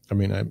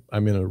I'm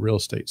in a real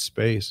estate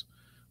space,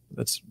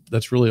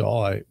 That's really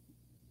all I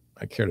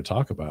care to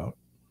talk about.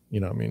 You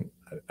know, I mean,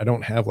 I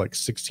don't have like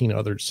 16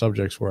 other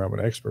subjects where I'm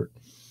an expert.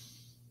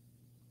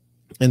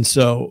 And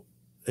so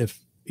if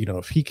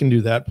he can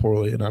do that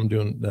poorly and I'm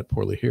doing that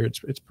poorly here,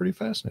 it's pretty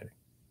fascinating.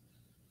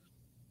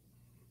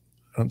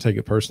 I don't take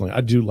it personally.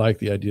 I do like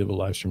the idea of a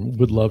live stream.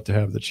 Would love to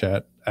have the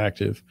chat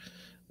active.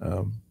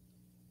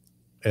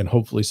 And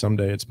hopefully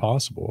someday it's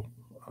possible.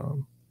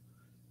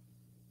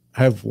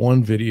 I have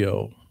one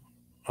video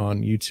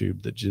on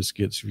YouTube that just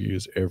gets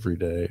views every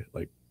day,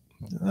 like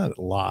not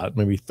a lot,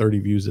 maybe 30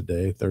 views a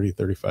day, 30,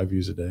 35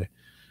 views a day.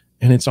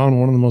 And it's on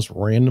one of the most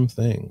random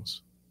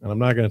things. And I'm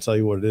not going to tell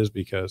you what it is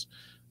because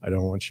I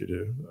don't want you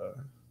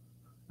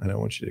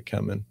to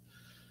come in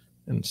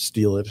and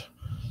steal it.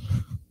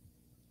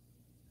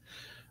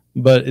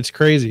 But it's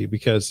crazy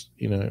because,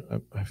 I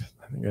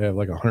think I have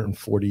like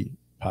 140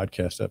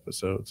 podcast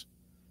episodes.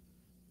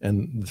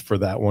 And for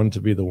that one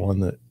to be the one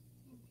that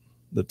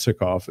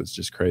took off, it's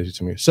just crazy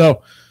to me.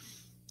 So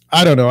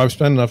I don't know. I've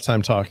spent enough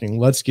time talking.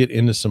 Let's get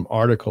into some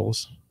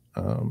articles.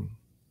 Let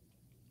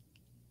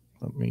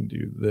me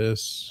do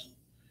this.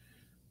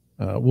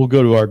 We'll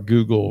go to our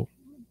Google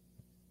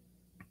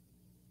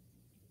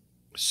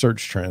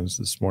search trends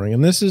this morning.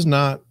 And this is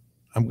not,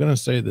 I'm going to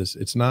say this,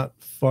 it's not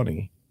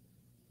funny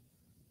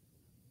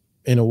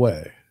in a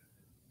way,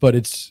 but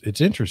it's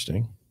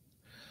interesting.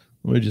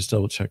 Let me just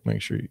double check,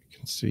 make sure you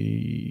can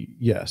see.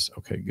 Yes.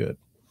 Okay, good.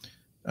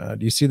 Do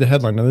you see the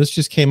headline? Now, this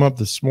just came up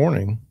this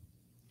morning.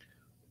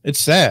 It's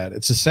sad.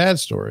 It's a sad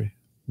story.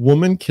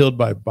 Woman killed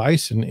by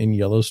bison in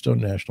Yellowstone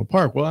National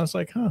Park. Well, I was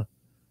like,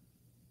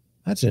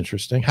 that's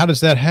interesting. How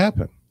does that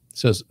happen? It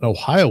says an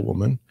Ohio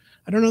woman.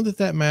 I don't know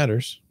that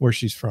matters where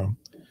she's from.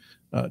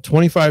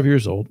 25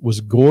 years old,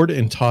 was gored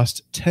and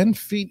tossed 10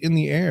 feet in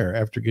the air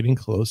after getting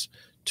close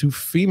to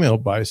female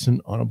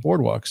bison on a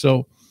boardwalk.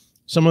 So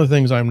some of the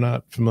things I'm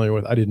not familiar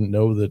with, I didn't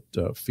know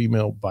that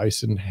female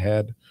bison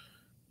had,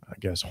 I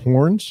guess,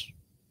 horns.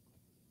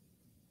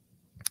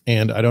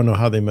 And I don't know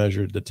how they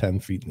measured the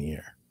 10 feet in the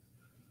air.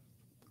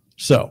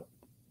 So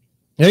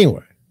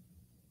anyway,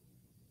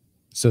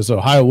 it says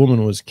Ohio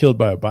woman was killed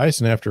by a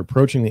bison after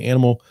approaching the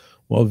animal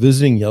while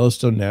visiting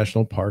Yellowstone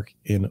National Park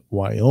in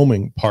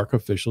Wyoming, park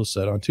officials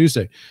said on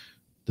Tuesday.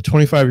 The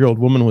 25-year-old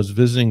woman was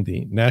visiting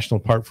the national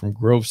park from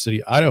Grove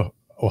City, Idaho,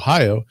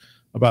 Ohio,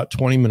 about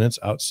 20 minutes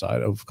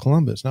outside of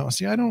Columbus. Now,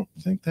 see, I don't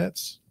think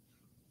that's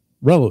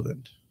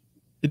relevant.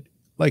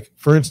 Like,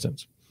 for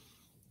instance,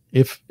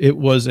 if it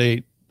was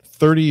a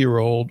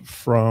 30-year-old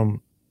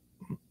from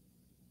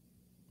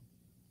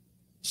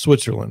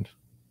Switzerland,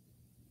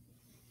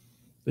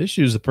 the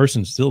issue is the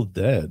person's still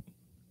dead.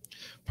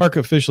 Park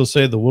officials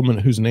say the woman,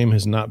 whose name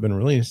has not been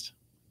released,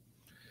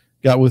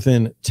 got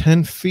within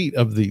 10 feet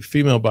of the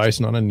female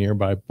bison on a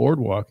nearby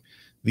boardwalk.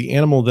 The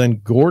animal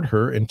then gored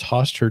her and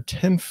tossed her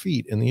 10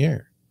 feet in the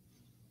air.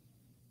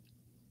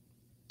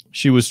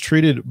 She was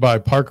treated by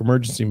park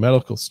emergency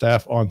medical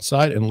staff on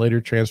site and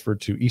later transferred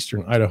to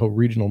Eastern Idaho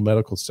Regional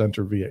Medical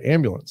Center via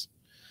ambulance.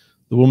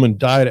 The woman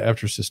died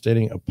after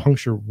sustaining a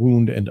puncture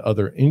wound and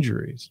other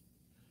injuries.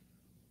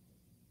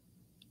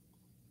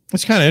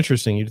 It's kind of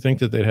interesting. You'd think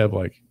that they'd have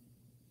like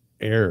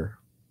air,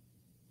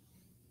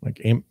 like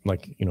a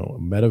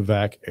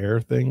medevac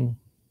air thing.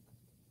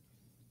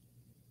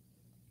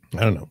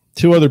 I don't know.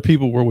 2 other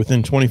people were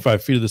within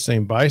 25 feet of the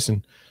same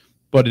bison,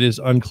 but it is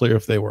unclear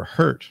if they were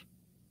hurt.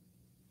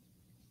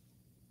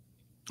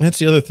 That's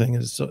the other thing,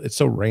 is it's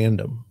so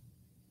random.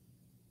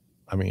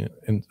 I mean,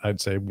 and I'd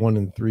say 1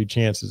 in 3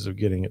 chances of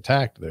getting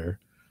attacked there,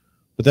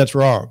 but that's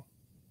wrong.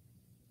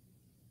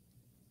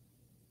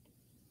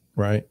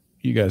 Right?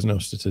 You guys know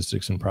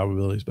statistics and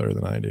probabilities better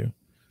than I do.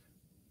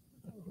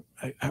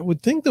 I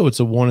would think, though, it's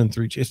a 1 in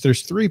 3 chance. If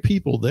there's 3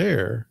 people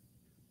there,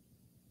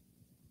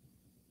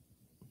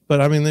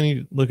 but I mean, then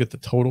you look at the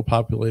total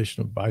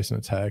population of bison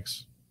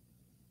attacks.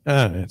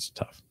 It's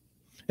tough.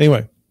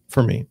 Anyway,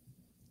 for me,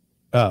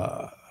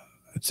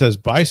 it says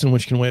bison,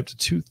 which can weigh up to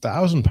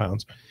 2,000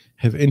 pounds,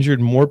 have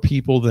injured more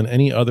people than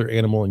any other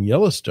animal in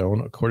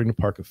Yellowstone, according to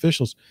park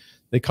officials.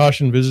 They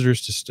caution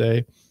visitors to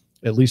stay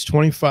at least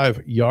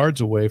 25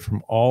 yards away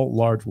from all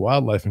large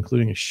wildlife,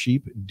 including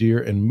sheep,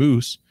 deer, and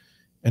moose,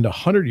 and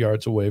 100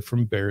 yards away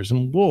from bears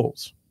and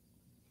wolves.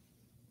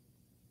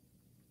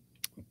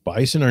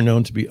 Bison are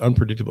known to be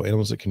unpredictable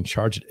animals that can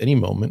charge at any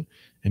moment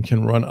and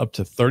can run up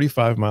to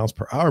 35 miles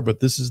per hour, but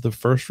this is the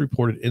first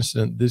reported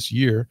incident this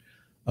year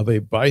of a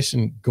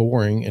bison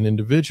goring an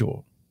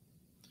individual.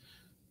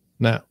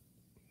 Now,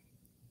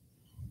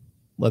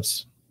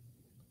 let's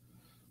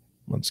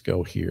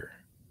go here.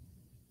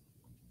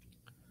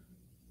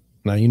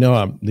 Now, you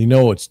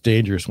know it's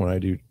dangerous when I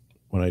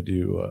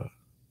do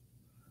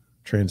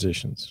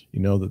transitions. You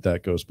know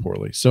that goes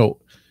poorly.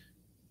 So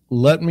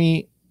let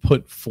me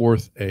put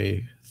forth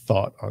a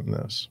thought on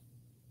this.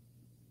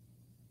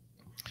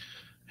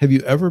 Have you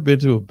ever been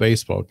to a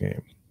baseball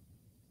game?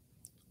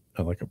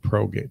 Like a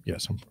pro game?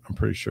 Yes, I'm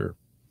pretty sure.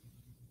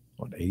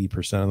 What,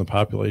 80% of the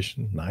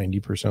population,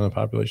 90% of the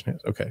population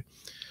has? Okay.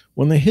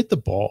 When they hit the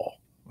ball,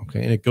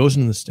 okay, and it goes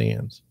into the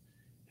stands,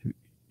 have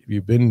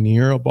you been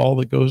near a ball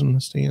that goes in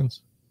the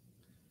stands?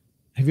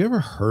 Have you ever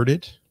heard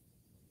it?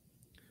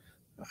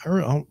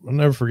 I'll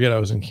never forget. I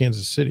was in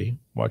Kansas City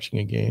watching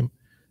a game,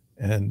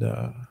 and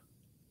it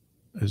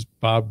was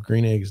Bob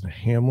Green Eggs and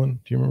Hamlin.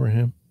 Do you remember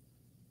him?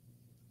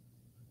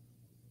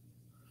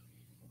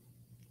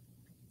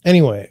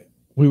 Anyway,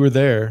 we were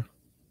there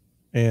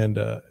and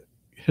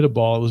hit a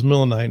ball. It was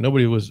middle of the night.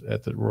 Nobody was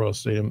at the Royal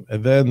Stadium.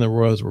 And then the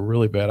Royals were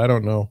really bad. I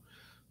don't know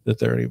that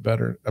they're any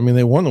better. I mean,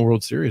 they won the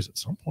World Series at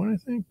some point, I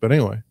think. But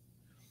anyway,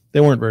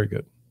 they weren't very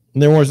good.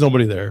 And there was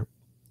nobody there.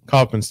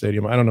 Kauffman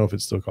Stadium. I don't know if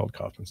it's still called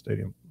Kauffman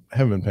Stadium. I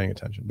haven't been paying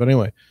attention. But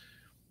anyway,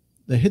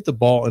 they hit the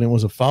ball, and it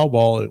was a foul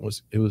ball. It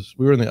was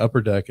we were in the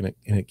upper deck, and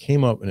it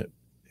came up,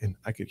 and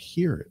I could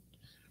hear it.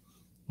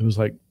 It was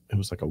like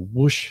a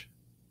whoosh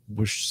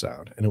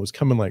sound, and it was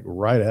coming like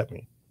right at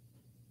me.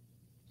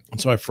 And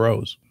so I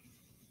froze.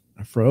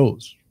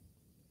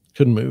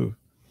 Couldn't move.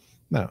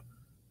 Now,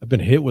 I've been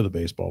hit with a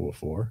baseball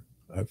before.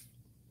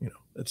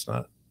 It's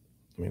not,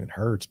 I mean, it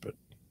hurts, but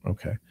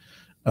okay.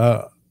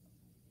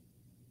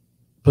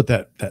 But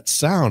that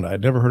sound, I'd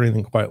never heard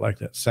anything quite like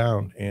that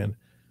sound. And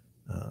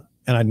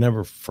I'd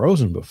never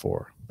frozen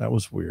before. That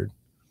was weird.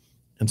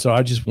 And so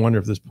I just wonder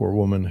if this poor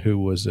woman who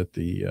was at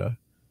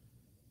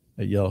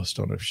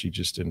Yellowstone, if she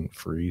just didn't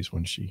freeze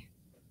when she,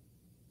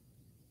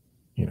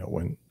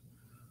 when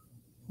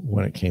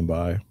it came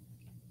by.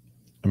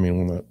 I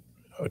mean, when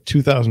a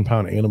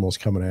 2,000-pound animal's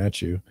coming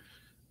at you,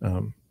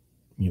 not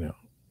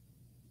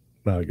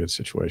a good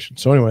situation.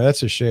 So anyway,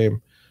 that's a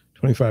shame.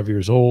 25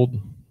 years old,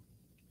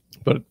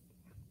 but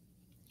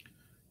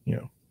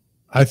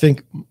I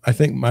think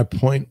my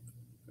point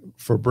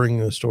for bringing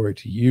the story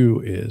to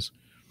you is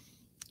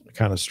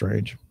kind of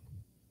strange.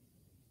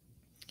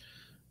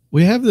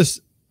 We have this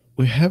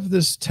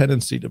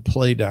tendency to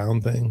play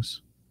down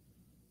things.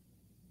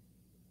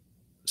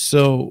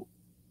 So,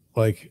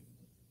 like,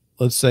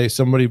 let's say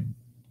somebody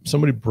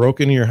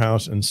broke into your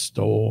house and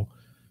stole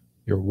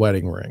your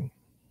wedding ring.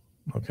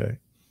 Okay.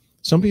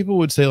 Some people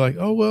would say, like,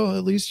 oh, well,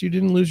 at least you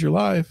didn't lose your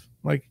life.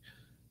 Like,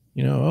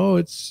 oh,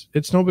 it's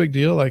no big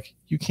deal. Like,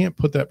 you can't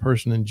put that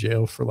person in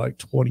jail for like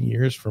 20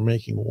 years for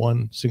making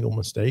one single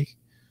mistake.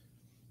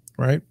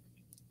 Right.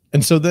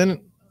 And so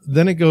then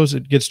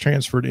it gets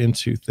transferred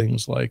into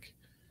things like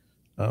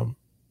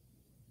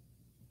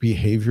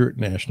behavior at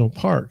national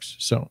parks.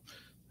 So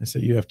they say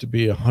you have to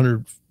be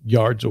 100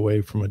 yards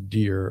away from a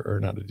deer, or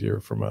not a deer,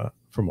 from a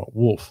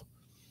wolf.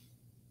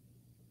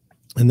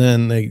 And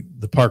then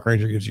the park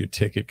ranger gives you a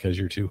ticket because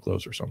you're too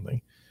close or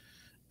something.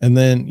 And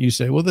then you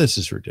say, well, this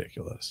is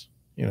ridiculous.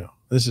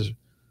 This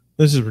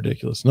is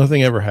ridiculous.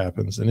 Nothing ever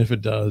happens. And if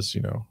it does,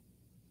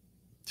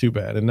 too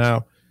bad. And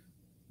now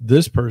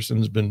this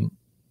person's been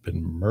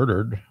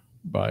murdered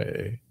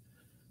by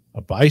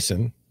a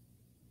bison,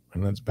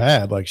 and that's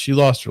bad. Like, she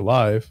lost her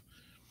life.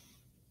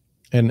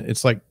 And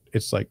it's like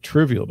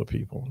trivial to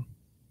people.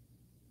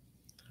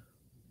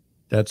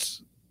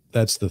 That's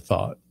the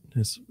thought.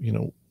 Is,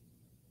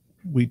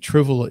 we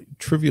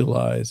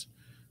trivialize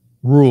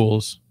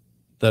rules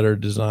that are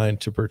designed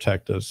to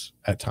protect us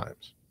at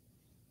times.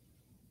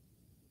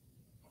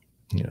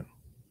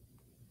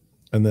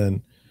 And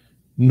then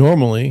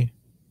normally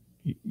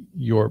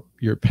your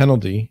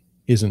penalty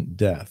isn't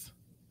death.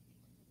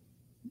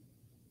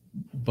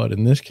 But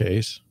in this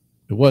case,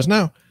 it was.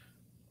 Now,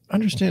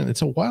 understand,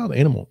 it's a wild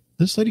animal.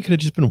 This lady could have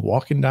just been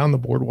walking down the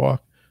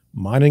boardwalk,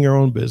 minding her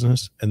own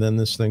business, and then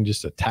this thing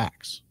just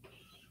attacks.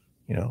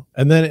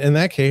 And then in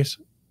that case,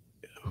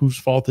 whose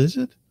fault is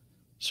it?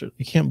 So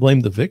you can't blame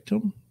the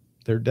victim.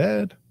 They're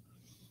dead.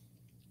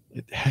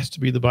 It has to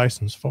be the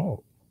bison's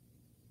fault.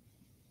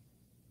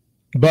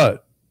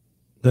 But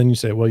then you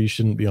say, well, you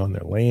shouldn't be on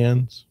their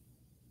lands.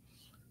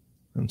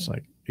 And it's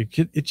like,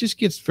 it just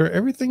gets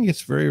everything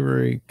gets very,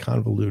 very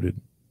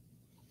convoluted.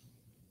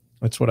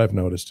 That's what I've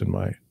noticed in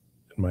my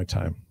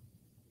time.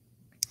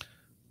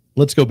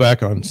 Let's go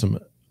back on some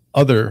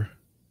other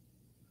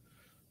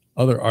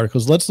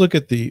articles. Let's look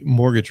at the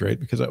mortgage rate,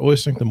 because I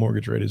always think the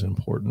mortgage rate is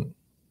important.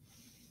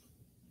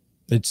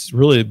 It's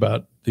really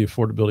about the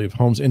affordability of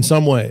homes in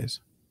some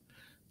ways.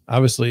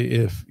 Obviously,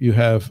 if you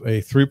have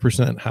a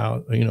 3%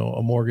 house,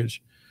 a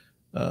mortgage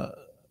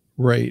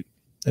rate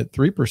at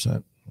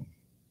 3%,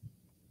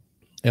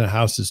 and a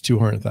house is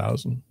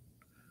 $200,000,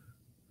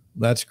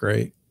 that's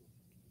great.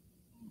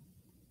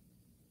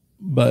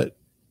 But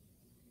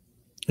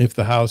if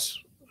the house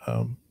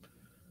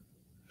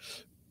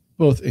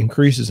both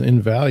increases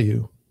in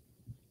value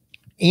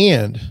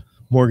and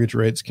mortgage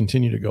rates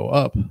continue to go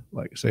up,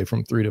 like say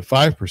from 3 to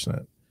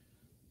 5%,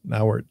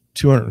 now we're at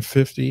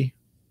 250,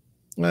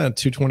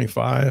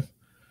 225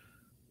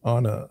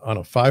 on a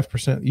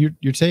 5%.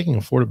 You're taking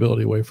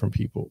affordability away from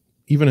people,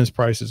 even as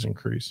prices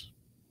increase.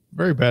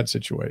 Very bad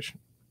situation.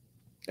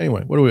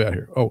 Anyway, what do we got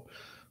here? Oh,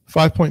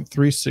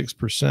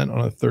 5.36% on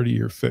a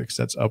 30-year fix.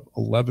 That's up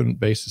 11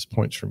 basis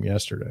points from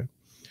yesterday.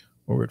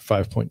 We're at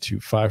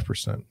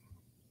 5.25%.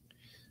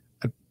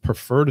 I'd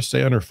prefer to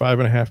stay under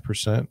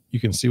 5.5%. You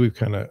can see we've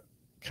kind of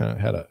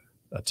had a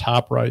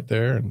top right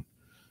there and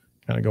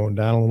kind of going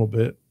down a little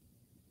bit.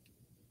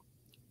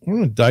 we're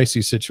in a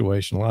dicey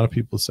situation. A lot of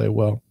people say,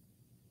 well,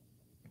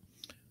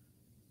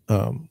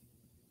 a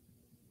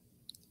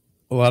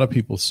lot of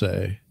people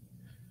say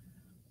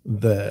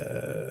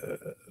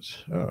that,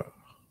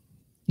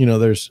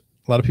 there's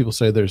a lot of people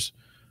say there's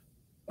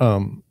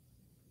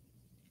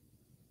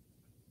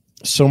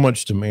so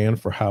much demand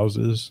for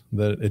houses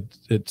that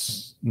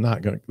it's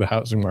not going to, the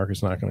housing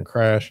market's not going to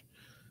crash.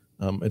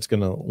 It's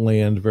going to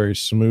land very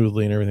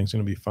smoothly and everything's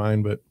going to be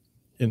fine. But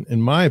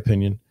in my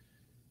opinion,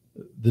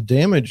 the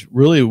damage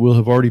really will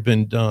have already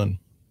been done,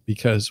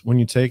 because when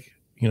you take,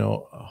 a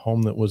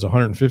home that was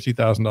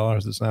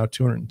 $150,000 that's now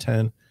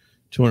 $210,000,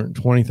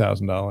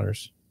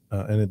 $220,000,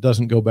 and it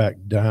doesn't go back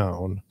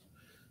down,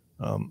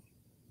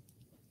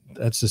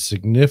 that's a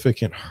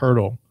significant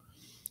hurdle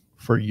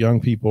for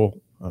young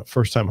people,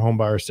 first-time home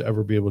buyers, to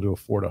ever be able to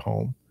afford a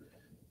home.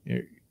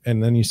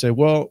 And then you say,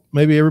 well,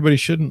 maybe everybody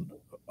shouldn't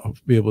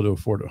be able to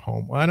afford a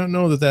home. Well, I don't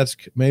know that that's,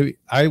 maybe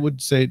I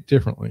would say it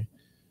differently.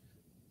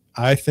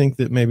 I think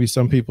that maybe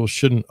some people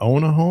shouldn't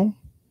own a home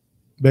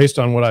based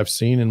on what I've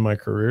seen in my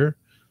career.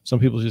 Some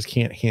people just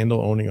can't handle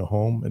owning a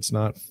home. It's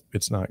not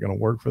going to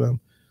work for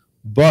them.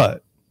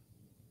 But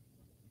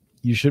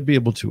you should be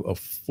able to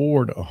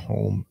afford a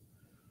home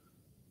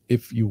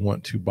if you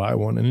want to buy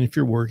one. And if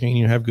you're working,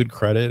 you have good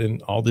credit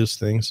and all these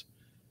things,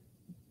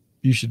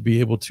 you should be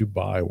able to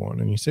buy one.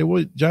 And you say,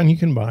 well, John, you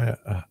can buy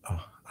a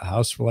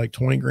house for like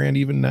 20 grand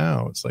even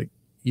now. It's like,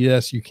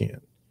 yes, you can,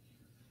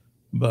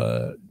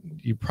 but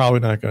you're probably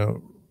not going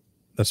to,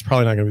 that's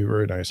probably not going to be a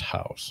very nice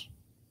house.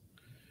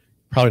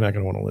 Probably not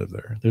going to want to live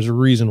there. There's a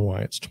reason why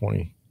it's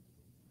 20.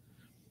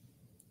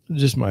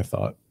 Just my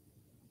thought.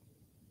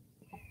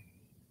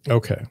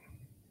 Okay.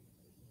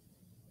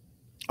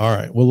 All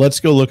right. Well, let's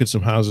go look at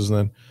some houses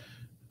then.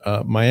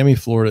 Miami,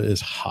 Florida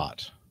is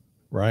hot,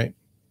 right?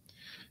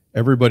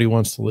 Everybody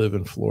wants to live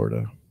in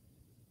Florida.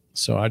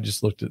 So I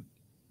just looked at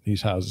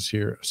these houses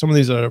here. Some of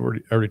these I've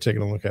already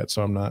taken a look at,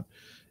 so I'm not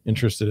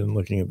interested in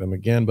looking at them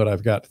again. But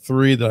I've got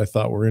three that I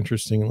thought were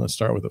interesting. And let's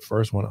start with the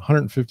first one.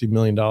 $150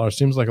 million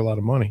seems like a lot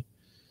of money.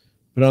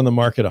 Been on the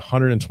market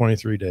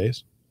 123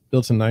 days.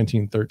 Built in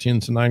 1913.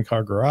 It's a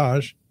 9-car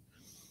garage.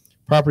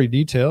 Property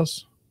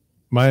details.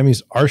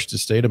 Miami's Arched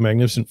Estate, a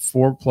magnificent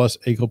 4+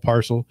 acre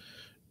parcel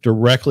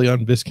directly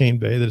on Biscayne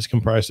Bay that is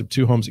comprised of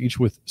 2 homes, each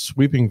with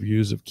sweeping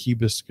views of Key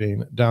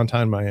Biscayne,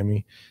 downtown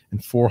Miami,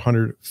 and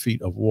 400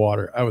 feet of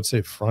water. I would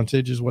say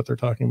frontage is what they're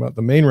talking about.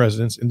 The main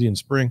residence, Indian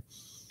Spring,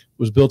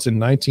 was built in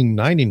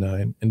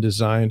 1999 and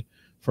designed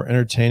for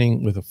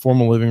entertaining with a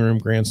formal living room,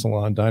 grand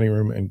salon, dining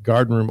room, and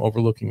garden room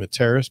overlooking the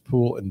terrace,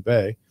 pool, and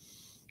bay.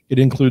 It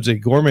includes a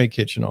gourmet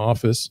kitchen,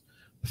 office,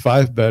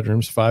 5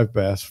 bedrooms, 5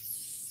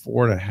 baths,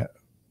 4.5.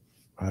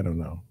 I don't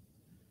know.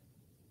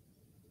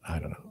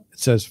 It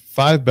says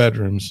 5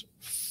 bedrooms,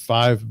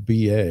 5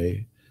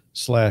 BA /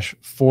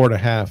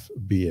 4.5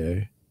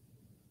 BA.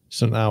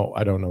 So now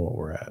I don't know what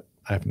we're at.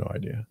 I have no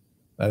idea.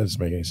 That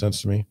doesn't make any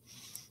sense to me.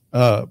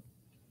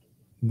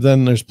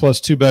 Then there's plus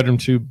 2 bedroom,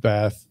 2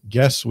 bath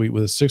guest suite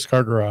with a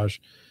 6-car garage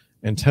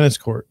and tennis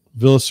court.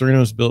 Villa Serena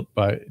was built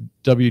by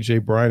W.J.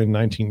 Bryan in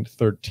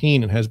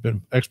 1913 and has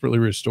been expertly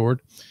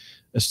restored.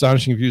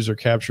 Astonishing views are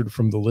captured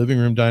from the living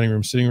room, dining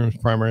room, sitting rooms,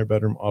 primary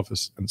bedroom,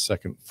 office, and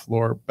second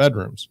floor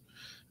bedrooms.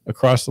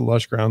 Across the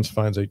lush grounds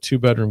finds a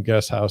 2-bedroom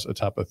guest house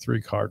atop a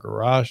 3-car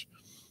garage.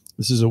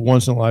 This is a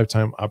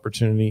once-in-a-lifetime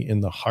opportunity in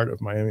the heart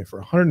of Miami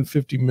for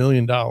 $150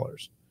 million.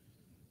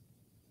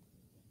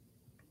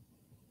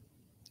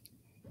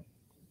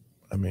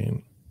 I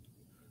mean,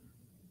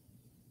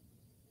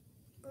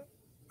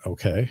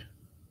 okay.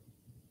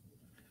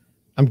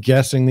 I'm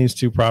guessing these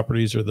 2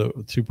 properties are the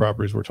 2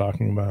 properties we're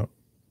talking about.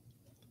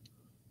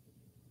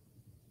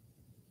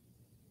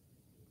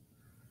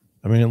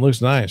 I mean, it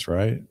looks nice,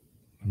 right?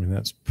 I mean,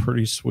 that's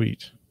pretty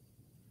sweet.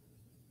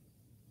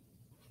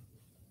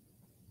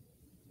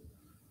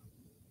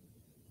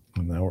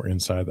 And now we're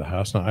inside the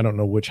house. Now, I don't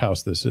know which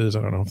house this is.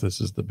 I don't know if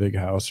this is the big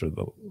house or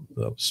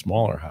the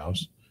smaller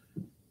house.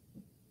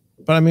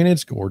 But, I mean,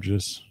 it's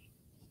gorgeous,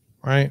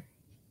 right?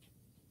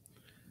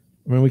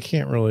 I mean, we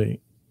can't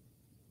really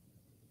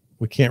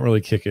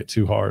kick it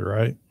too hard,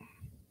 right?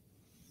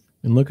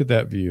 And look at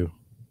that view.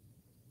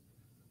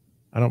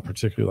 I don't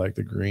particularly like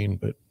the green,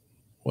 but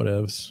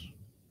whatevs.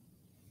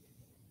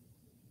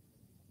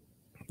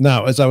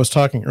 Now, as I was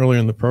talking earlier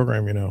in the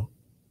program,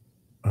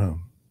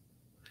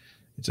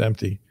 it's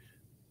empty.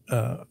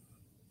 I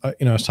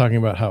was talking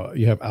about how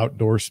you have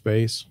outdoor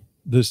space.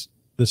 This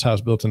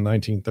house built in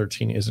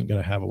 1913 isn't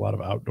going to have a lot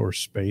of outdoor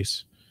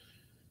space.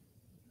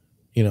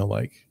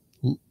 Like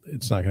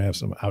it's not going to have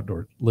some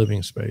outdoor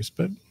living space,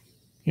 but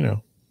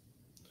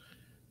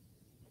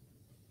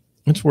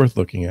it's worth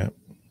looking at.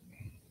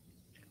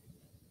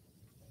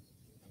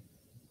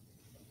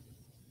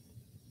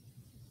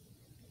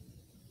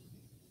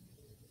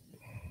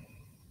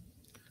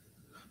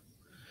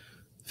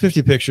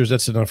 $50 pictures,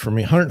 that's enough for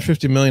me.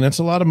 $150 million, that's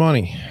a lot of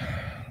money.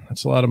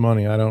 That's a lot of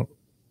money. I don't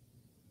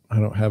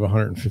have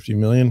 $150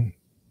 million.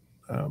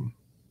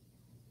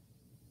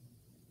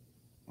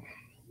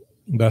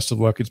 Best of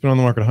luck. It's been on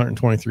the market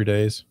 123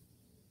 days.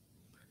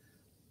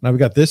 Now we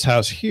got this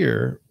house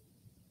here.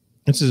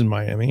 This is in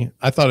Miami.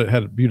 I thought it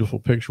had a beautiful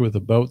picture with a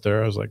boat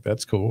there. I was like,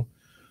 that's cool.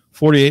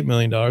 $48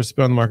 million. It's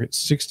been on the market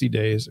 60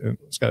 days, and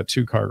it's got a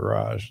 2-car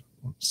garage.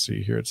 Let's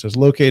see here. It says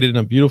located in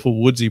a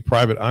beautiful woodsy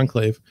private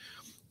enclave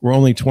where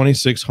only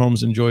 26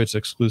 homes enjoy its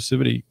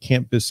exclusivity.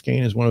 Camp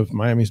Biscayne is one of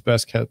Miami's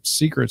best kept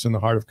secrets in the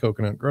heart of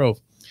Coconut Grove.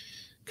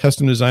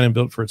 Custom designed and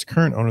built for its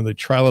current owner, the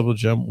tri-level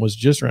gem was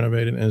just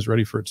renovated and is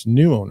ready for its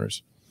new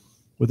owners.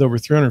 With over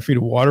 300 feet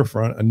of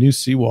waterfront, a new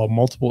seawall,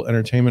 multiple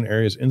entertainment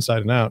areas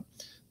inside and out,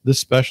 this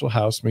special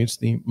house meets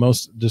the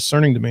most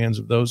discerning demands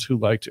of those who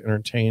like to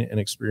entertain and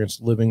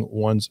experience living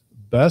one's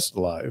best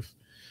life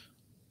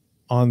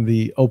on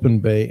the open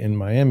bay in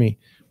Miami.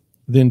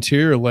 The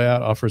interior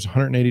layout offers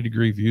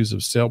 180-degree views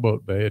of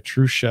Sailboat Bay, a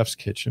true chef's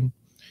kitchen,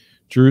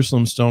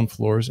 Jerusalem stone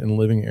floors in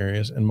living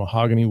areas, and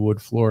mahogany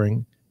wood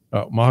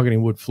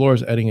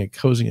floors, adding a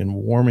cozy and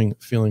warming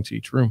feeling to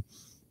each room.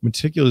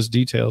 Meticulous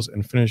details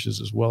and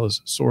finishes, as well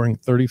as soaring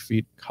 30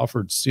 feet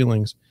coffered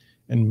ceilings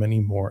and many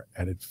more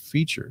added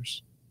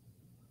features.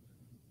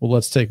 Well,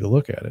 let's take a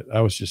look at it.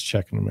 I was just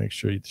checking to make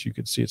sure that you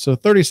could see it. So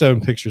 37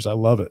 pictures. I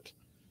love it.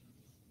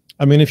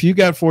 I mean, if you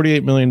got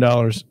 $48 million,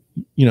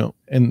 you know,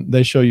 and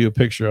they show you a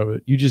picture of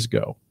it, you just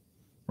go,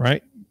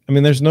 right? I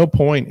mean, there's no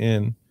point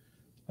in,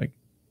 like,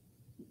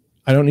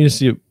 I don't need to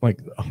see like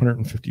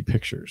 150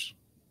 pictures.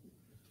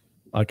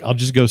 Like, I'll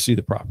just go see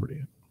the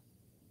property.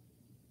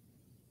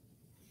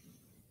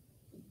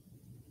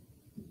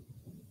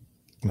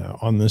 Now,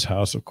 on this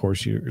house, of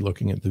course, you're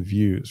looking at the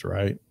views,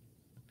 right?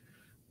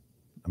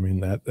 I mean,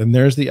 that, and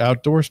there's the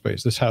outdoor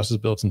space. This house is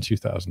built in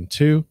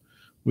 2002.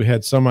 We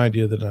had some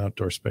idea that an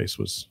outdoor space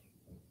was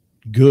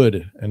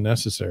good and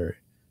necessary.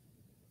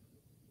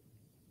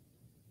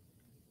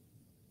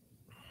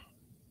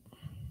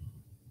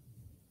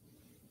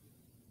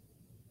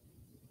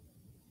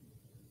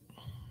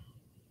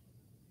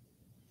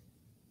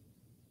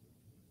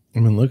 I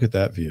mean, look at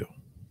that view,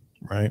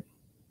 right?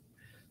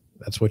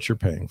 That's what you're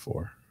paying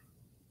for.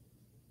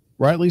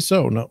 Rightly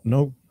so.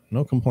 No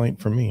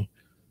complaint from me.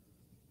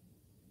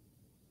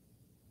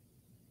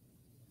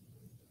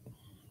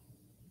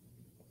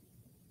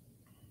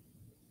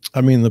 I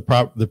mean, the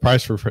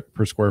price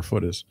per square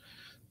foot is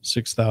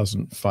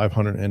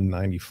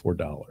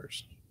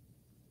 $6,594.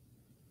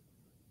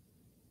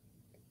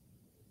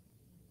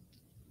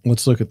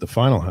 Let's look at the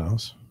final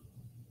house.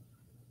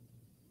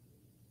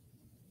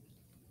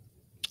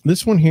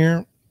 This one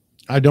here,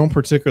 I don't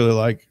particularly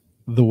like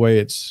the way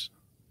it's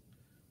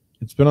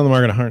been on the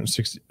market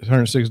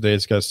 106 days.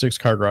 It's got a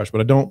 6-car garage, but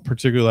I don't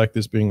particularly like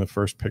this being the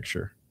first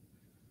picture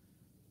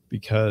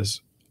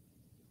because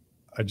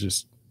I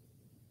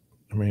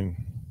mean,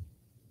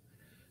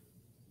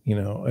 you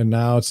know, and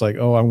now it's like,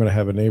 oh, I'm going to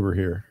have a neighbor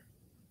here.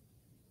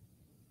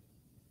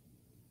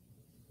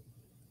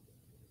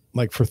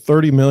 Like for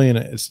 30 million,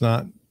 it's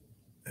not,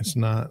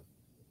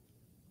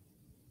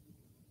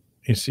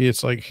 you see,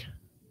 it's like,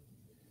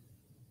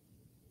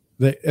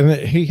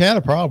 he had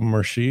a problem,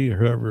 or she, or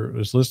whoever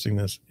was listing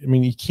this. I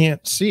mean, you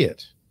can't see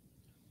it.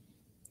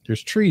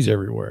 There's trees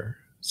everywhere.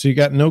 So you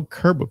got no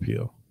curb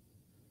appeal.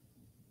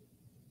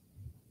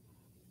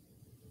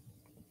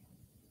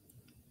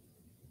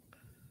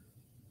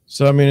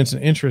 So, I mean, it's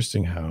an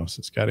interesting house.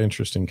 It's got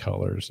interesting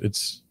colors.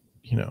 It's,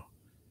 you know,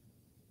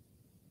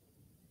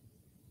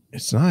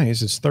 it's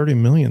nice. It's 30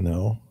 million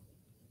though.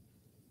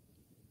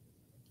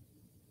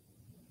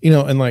 You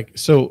know, and like,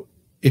 so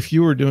if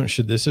you were doing,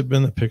 should this have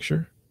been the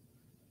picture?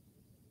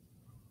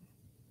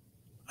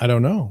 I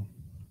don't know.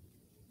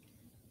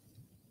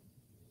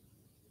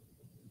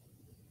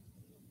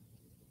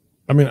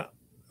 I mean,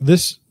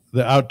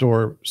 the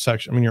outdoor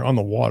section, I mean, you're on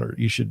the water.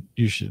 You should,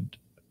 you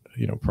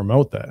know,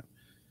 promote that.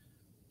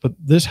 But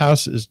this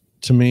house is,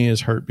 to me,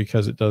 is hurt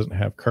because it doesn't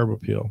have curb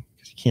appeal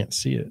because you can't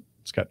see it.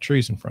 It's got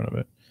trees in front of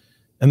it.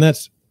 And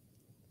that's,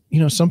 you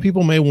know, some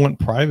people may want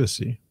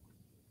privacy.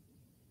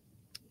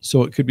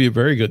 So it could be a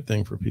very good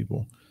thing for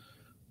people,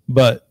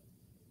 but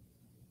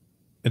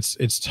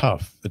it's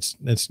tough.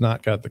 It's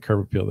not got the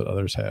curb appeal that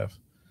others have.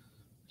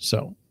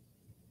 So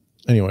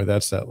anyway,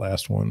 that's that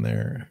last one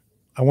there.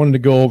 I wanted to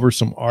go over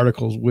some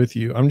articles with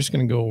you. I'm just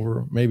going to go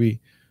over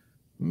maybe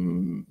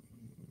one,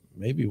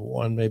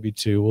 maybe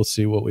two. We'll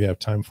see what we have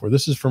time for.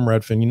 This is from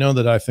Redfin. You know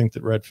that I think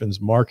that Redfin's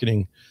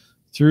marketing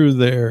through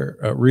their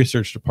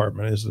research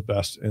department is the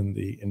best in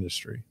the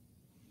industry.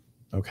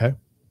 Okay.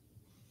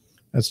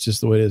 That's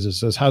just the way it is. It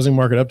says housing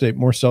market update.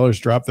 More sellers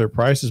drop their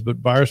prices,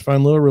 but buyers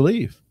find little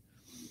relief.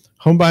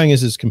 Home buying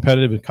is as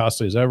competitive and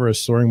costly as ever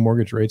as soaring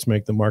mortgage rates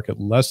make the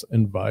market less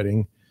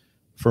inviting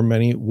for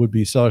many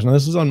would-be sellers. Now,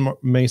 this is on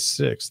May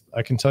 6th.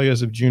 I can tell you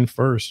as of June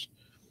 1st,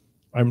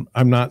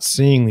 I'm not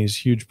seeing these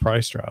huge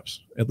price drops,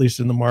 at least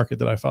in the market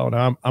that I follow.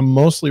 Now, I'm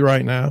mostly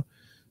right now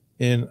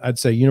in, I'd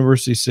say,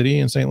 University City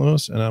in St.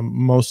 Louis, and I'm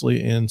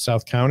mostly in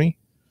South County.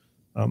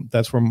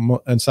 That's where,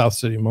 in South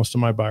City, most of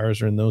my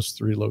buyers are in those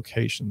 3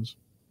 locations.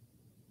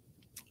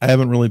 I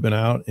haven't really been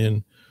out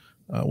in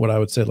what I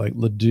would say like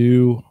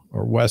Ladue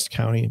or West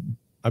County.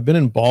 I've been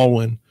in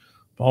Baldwin.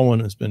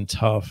 Baldwin has been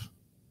tough,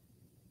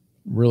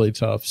 really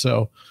tough.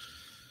 So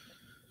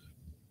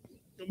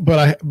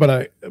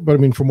But I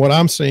mean, from what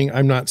I'm seeing,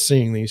 I'm not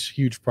seeing these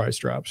huge price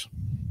drops.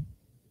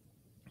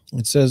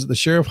 It says the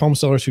share of home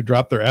sellers who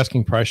dropped their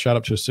asking price shot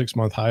up to a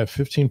 6-month high of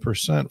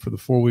 15% for the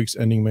 4 weeks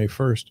ending May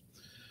 1st,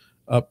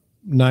 up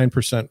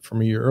 9%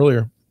 from a year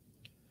earlier.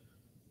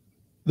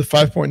 The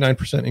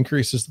 5.9%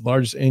 increase is the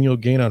largest annual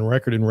gain on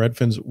record in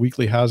Redfin's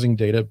weekly housing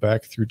data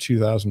back through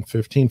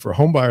 2015. For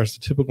home buyers,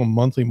 the typical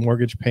monthly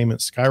mortgage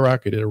payment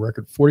skyrocketed a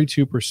record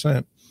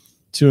 42%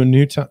 to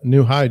a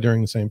new high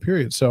during the same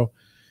period. So,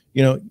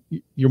 you know,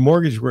 your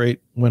mortgage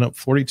rate went up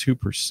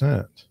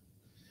 42%.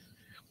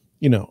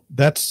 You know,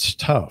 that's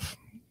tough.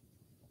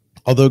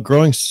 Although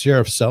growing share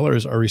of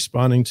sellers are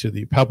responding to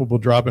the palpable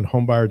drop in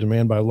home buyer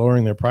demand by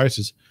lowering their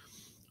prices,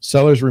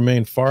 sellers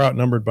remain far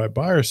outnumbered by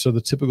buyers, so the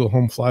typical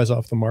home flies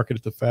off the market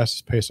at the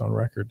fastest pace on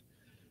record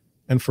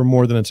and for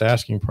more than its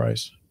asking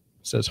price.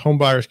 It says home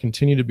buyers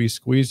continue to be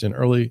squeezed in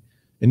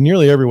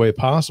nearly every way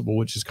possible,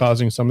 which is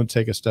causing some to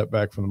take a step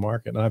back from the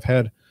market. And I've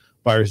had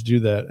buyers do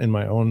that in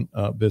my own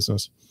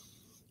business.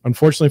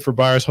 Unfortunately for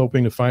buyers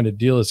hoping to find a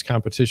deal as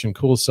competition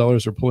cools,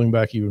 sellers are pulling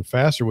back even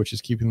faster, which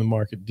is keeping the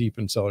market deep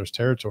in sellers'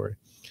 territory.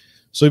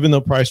 So even though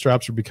price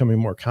drops are becoming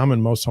more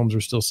common, most homes are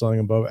still selling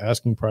above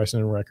asking price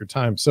in record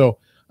time. So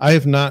I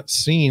have not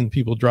seen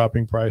people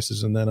dropping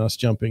prices and then us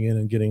jumping in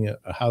and getting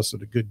a house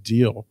at a good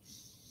deal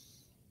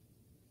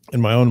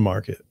in my own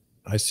market.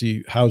 I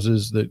see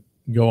houses that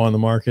go on the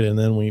market and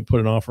then we put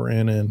an offer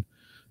in and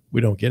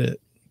we don't get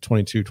it.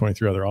 22,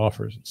 23 other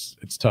offers.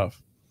 It's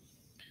tough.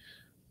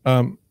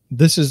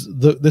 This is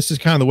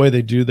kind of the way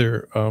they do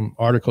their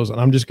articles,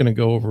 and I'm just going to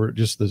go over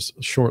just this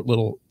short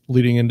little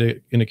leading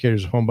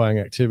indicators of home buying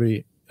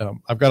activity.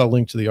 I've got a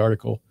link to the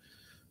article,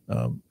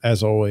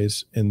 as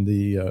always, in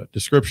the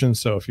description.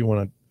 So if you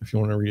want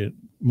to read it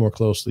more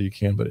closely, you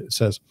can. But it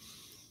says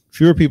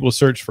fewer people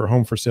search for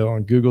home for sale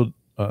on Google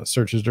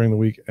searches during the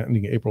week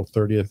ending April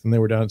 30th, and they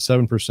were down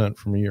 7%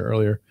 from a year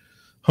earlier.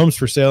 Homes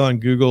for sale on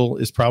Google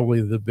is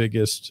probably the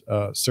biggest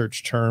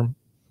search term.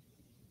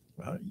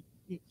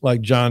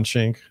 Like John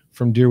Schenk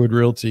from Deerwood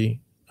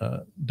Realty,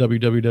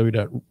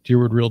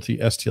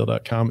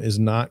 www.deerwoodrealtystl.com is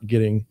not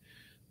getting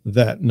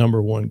that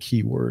number one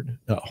keyword.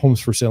 Homes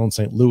for sale in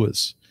St.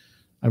 Louis,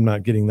 I'm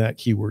not getting that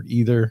keyword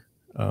either.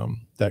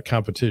 That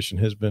competition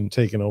has been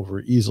taken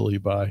over easily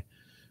by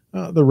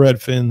the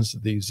Redfins,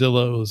 the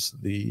Zillows,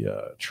 the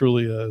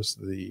Trulias,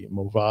 the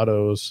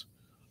Movados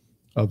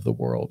of the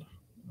world.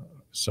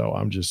 So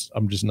I'm just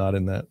not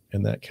in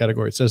that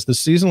category. It says the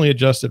seasonally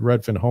adjusted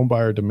Redfin Home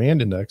Buyer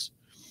Demand Index,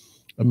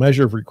 a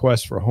measure of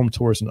requests for home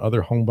tours and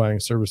other home buying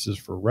services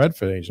for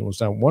Redfin agent, was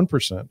down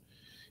 1%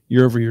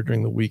 year over year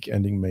during the week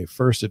ending May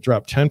 1st. It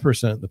dropped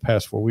 10% in the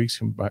past 4 weeks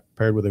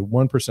compared with a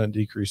 1%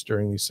 decrease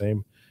during the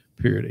same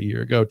period a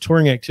year ago.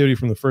 Touring activity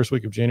from the first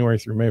week of January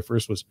through May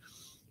 1st was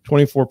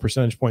 24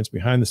 percentage points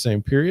behind the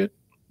same period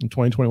in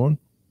 2021.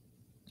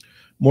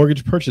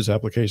 Mortgage purchase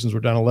applications were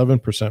down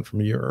 11%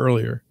 from a year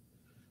earlier.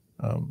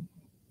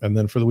 And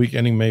then for the week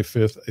ending May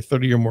 5th, a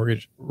 30-year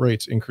mortgage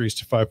rates increased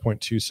to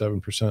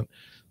 5.27%,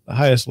 the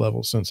highest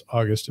level since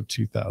August of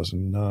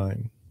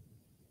 2009.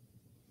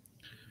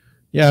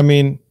 Yeah, I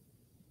mean,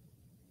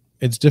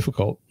 it's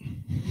difficult.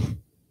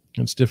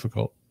 It's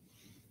difficult.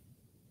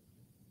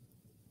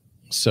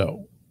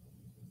 So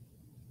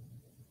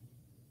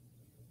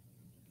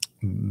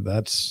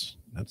that's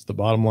the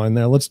bottom line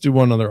there. Let's do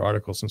one other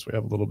article since we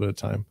have a little bit of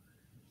time.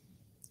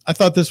 I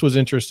thought this was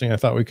interesting. I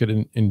thought we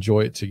could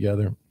enjoy it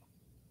together.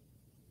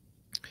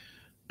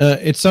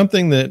 It's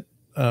something that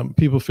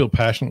people feel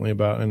passionately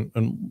about,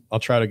 and I'll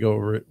try to go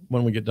over it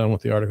when we get done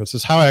with the article. It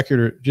says, how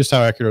accurate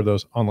are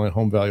those online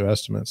home value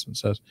estimates? And it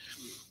says,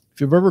 if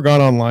you've ever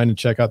gone online to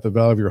check out the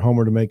value of your home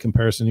or to make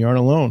comparison, you aren't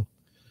alone.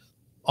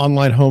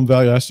 Online home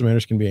value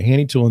estimators can be a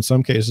handy tool in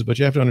some cases, but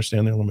you have to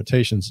understand their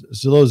limitations.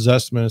 Zillow's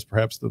estimate is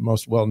perhaps the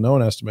most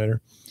well-known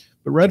estimator,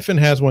 but Redfin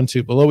has one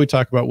too. Below, we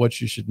talk about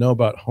what you should know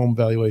about home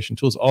valuation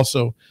tools,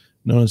 also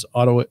known as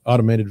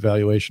automated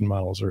valuation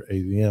models, or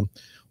AVM.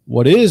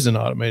 What is an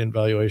automated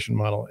valuation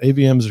model?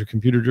 AVMs are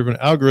computer-driven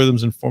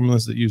algorithms and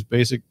formulas that use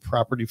basic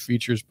property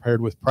features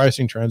paired with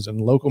pricing trends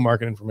and local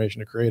market information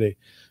to create a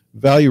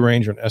value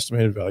range or an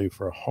estimated value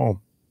for a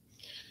home.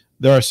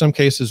 There are some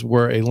cases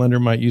where a lender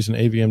might use an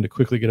AVM to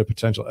quickly get a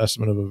potential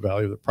estimate of a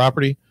value of the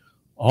property.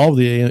 All of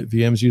the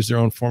AVMs use their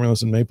own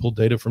formulas and may pull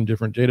data from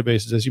different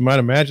databases. As you might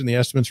imagine, the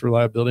estimate's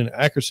reliability and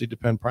accuracy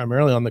depend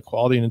primarily on the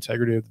quality and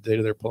integrity of the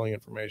data they're pulling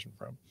information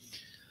from.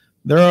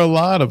 There are a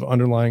lot of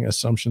underlying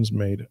assumptions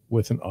made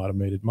with an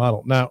automated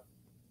model. Now,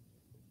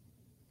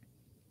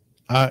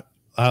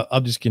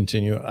 I'll just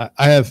continue.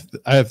 I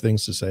have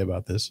things to say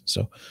about this,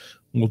 so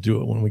we'll do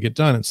it when we get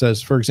done. It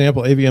says, for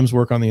example, AVMs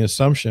work on the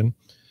assumption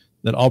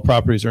that all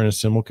properties are in a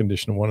similar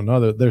condition to one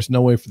another. There's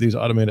no way for these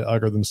automated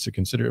algorithms to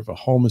consider if a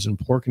home is in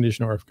poor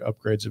condition or if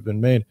upgrades have been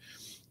made.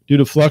 Due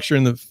to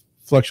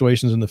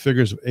fluctuations in the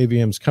figures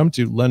AVMs come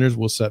to, lenders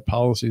will set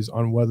policies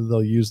on whether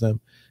they'll use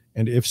them,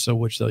 and if so,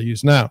 which they'll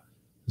use. Now,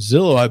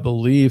 Zillow, I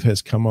believe,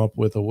 has come up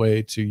with a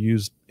way to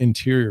use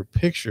interior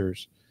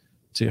pictures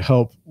to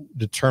help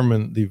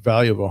determine the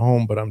value of a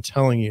home. But I'm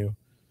telling you,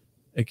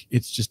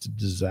 It's just a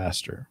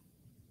disaster.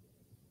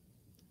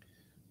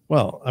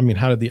 Well, I mean,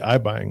 how did the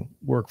iBuying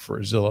work for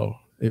Zillow?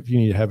 If you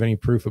need to have any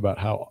proof about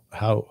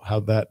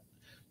how that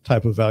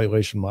type of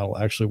valuation model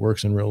actually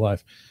works in real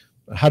life.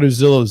 How do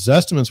Zillow's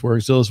estimates work?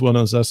 Zillow's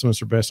well-known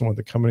estimates are based on what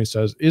the company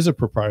says is a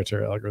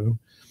proprietary algorithm.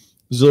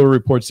 Zillow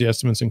reports the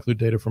estimates include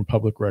data from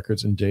public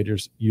records and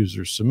data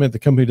users submit. The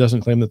company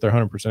doesn't claim that they're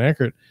 100%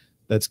 accurate.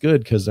 That's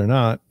good, because they're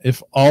not.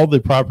 If all the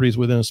properties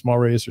within a small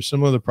radius are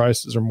similar, the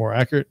prices are more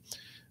accurate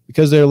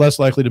because they are less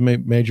likely to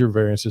make major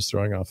variances,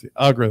 throwing off the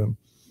algorithm.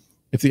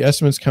 If the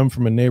estimates come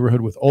from a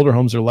neighborhood with older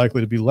homes, they're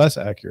likely to be less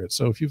accurate.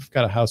 So if you've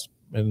got a house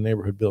in a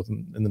neighborhood built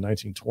in the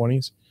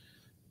 1920s,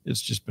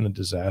 it's just been a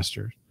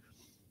disaster.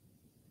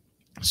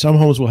 Some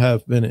homes will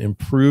have been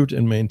improved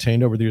and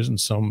maintained over the years, and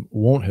some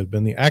won't have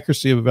been. The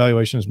accuracy of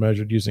evaluation is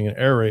measured using an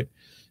error rate.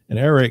 An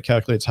error rate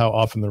calculates how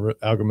often the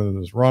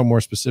algorithm is wrong.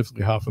 More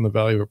specifically, how often the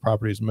value of a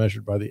property is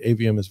measured by the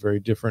AVM is very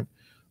different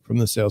from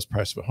the sales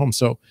price of a home.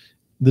 So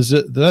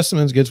the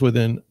estimate gets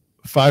within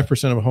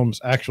 5% of a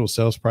home's actual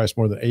sales price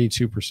more than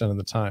 82% of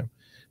the time.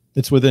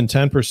 It's within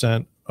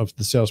 10% of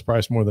the sales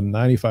price more than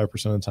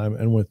 95% of the time,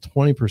 and with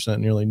 20%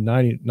 nearly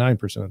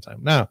 99% of the time.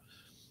 Now,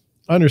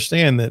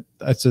 understand that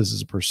says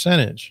is a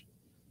percentage.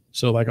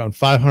 So like on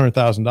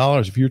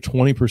 $500,000, if you're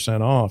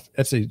 20% off,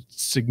 that's a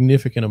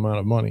significant amount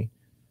of money.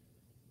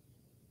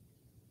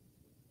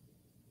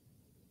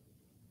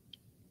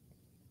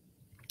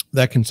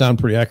 That can sound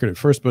pretty accurate at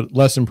first, but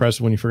less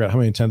impressive when you figure out how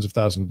many tens of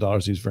thousands of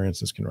dollars these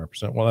variances can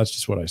represent. Well, that's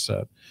just what I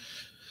said.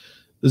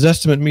 This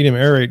estimate median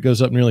error rate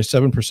goes up nearly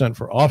 7%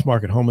 for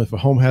off-market home. If a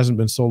home hasn't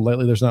been sold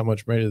lately, there's not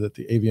much data that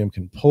the AVM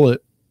can pull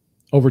it.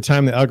 Over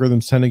time, the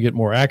algorithms tend to get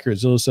more accurate.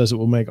 Zillow says it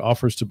will make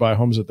offers to buy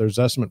homes at their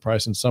estimate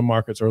price in some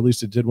markets, or at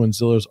least it did when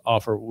Zillow's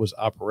offer was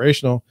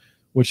operational,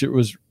 which it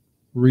was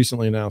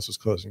recently announced was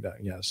closing down.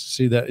 Yes,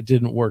 see that it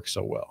didn't work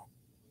so well.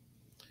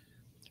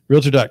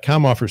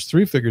 Realtor.com offers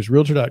 3 figures.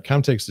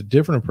 Realtor.com takes a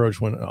different approach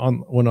when it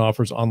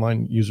offers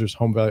online users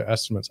home value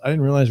estimates. I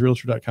didn't realize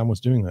Realtor.com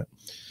was doing that.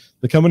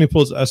 The company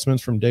pulls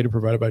estimates from data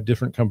provided by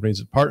different companies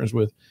it partners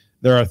with.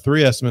 There are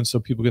 3 estimates so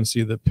people can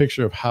see the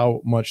picture of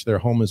how much their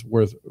home is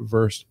worth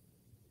versus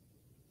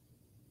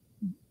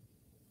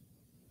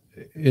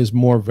is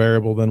more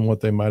variable than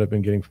what they might have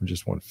been getting from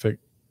just one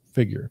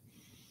figure.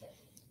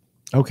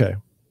 Okay.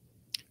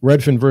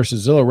 Redfin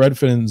versus Zillow.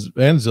 Redfin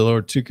and Zillow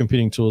are 2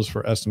 competing tools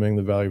for estimating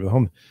the value of the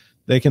home.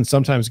 They can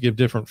sometimes give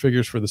different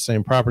figures for the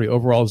same property.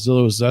 Overall,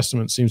 Zillow's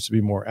estimate seems to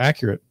be more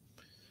accurate.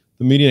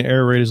 The median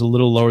error rate is a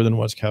little lower than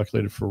what's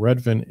calculated for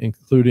Redfin,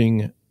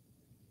 including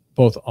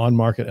both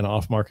on-market and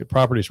off-market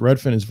properties.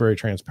 Redfin is very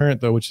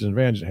transparent, though, which is an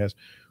advantage it has.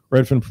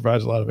 Redfin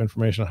provides a lot of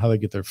information on how they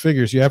get their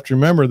figures. You have to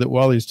remember that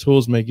while these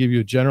tools may give you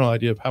a general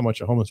idea of how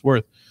much a home is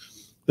worth,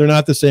 they're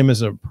not the same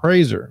as an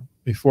appraiser.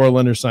 Before a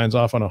lender signs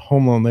off on a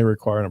home loan, they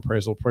require an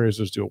appraisal.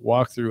 Appraisers do a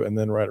walkthrough and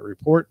then write a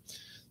report.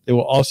 They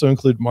will also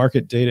include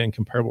market data and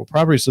comparable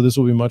properties, so this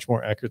will be much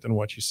more accurate than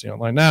what you see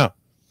online. Now,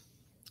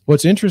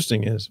 what's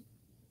interesting is,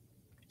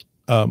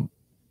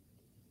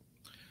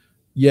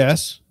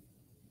 yes,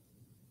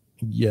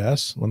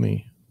 let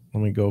me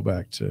go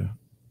back to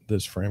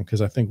this frame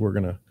because I think we're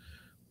gonna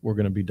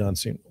be done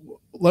soon.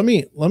 Let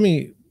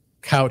me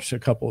couch a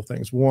couple of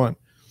things. One,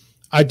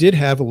 I did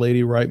have a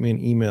lady write me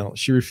an email.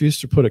 She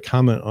refused to put a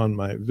comment on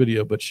my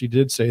video, but she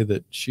did say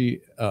that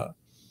she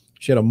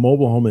had a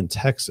mobile home in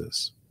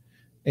Texas,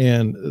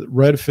 and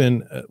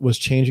Redfin was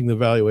changing the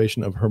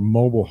valuation of her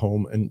mobile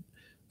home and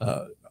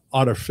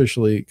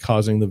artificially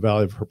causing the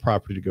value of her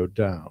property to go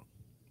down.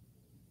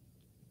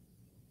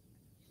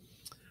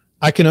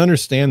 I can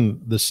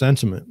understand the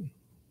sentiment.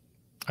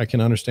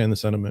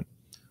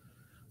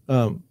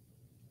 And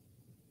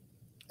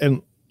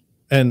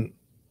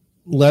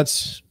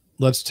let's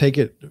take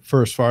it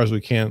for as far as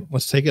we can.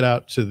 Let's take it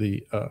out to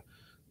the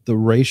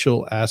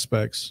racial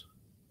aspects,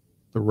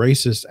 the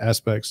racist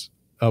aspects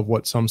of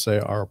what some say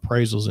are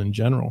appraisals in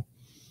general.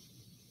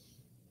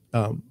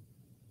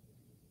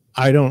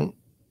 I don't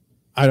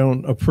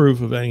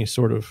approve of any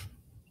sort of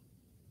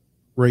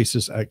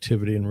racist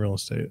activity in real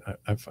estate.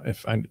 I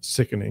find it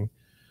sickening.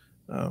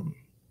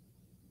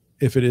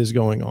 If it is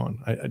going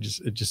on, it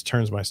just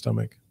turns my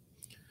stomach.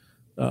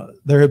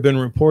 There have been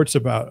reports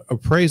about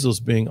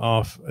appraisals being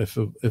off if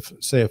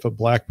a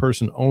black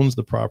person owns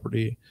the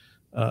property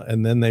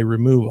and then they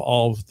remove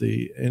all of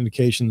the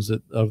indications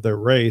of their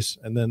race,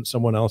 and then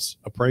someone else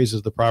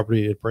appraises the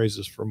property, it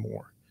appraises for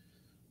more.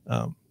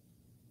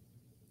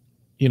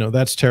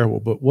 That's terrible.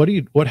 But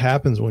what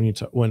happens when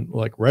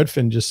like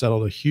Redfin just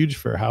settled a huge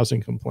fair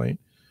housing complaint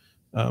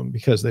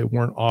because they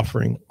weren't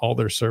offering all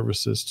their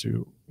services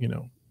to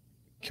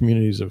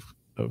communities of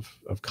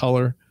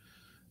color.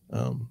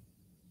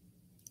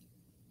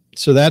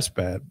 So that's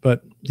bad.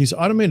 But these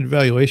automated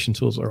valuation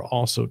tools are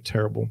also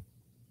terrible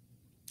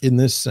in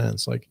this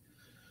sense. Like,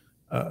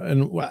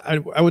 and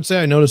I would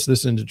say I noticed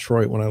this in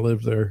Detroit when I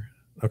lived there.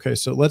 Okay,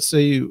 so let's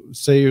say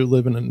you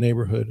live in a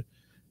neighborhood,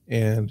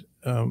 and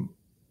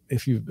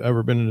if you've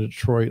ever been in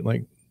Detroit,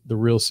 like the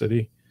real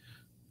city,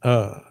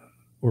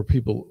 where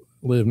people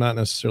live, not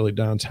necessarily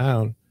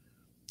downtown,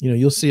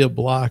 you'll see a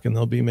block and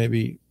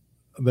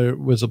there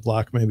was a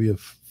block maybe of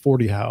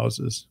 40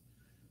 houses,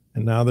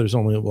 and now there's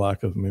only a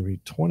block of maybe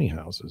 20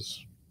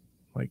 houses.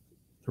 Like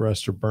the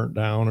rest are burnt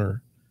down,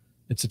 or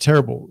it's a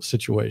terrible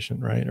situation,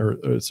 right? Or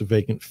it's a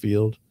vacant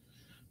field.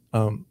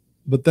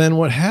 But then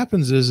what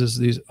happens is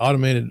these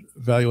automated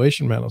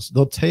valuation models,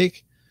 they'll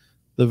take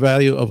the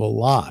value of a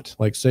lot,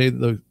 like say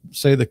the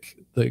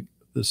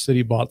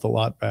city bought the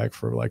lot back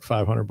for like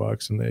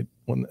 $500, and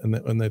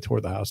when they tore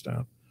the house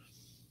down,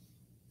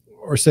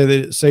 or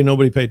say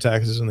nobody paid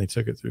taxes and they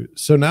took it through.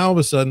 So now all of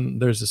a sudden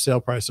there's a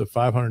sale price of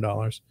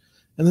 $500,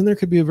 and then there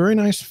could be a very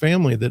nice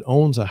family that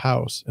owns a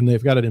house and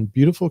they've got it in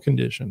beautiful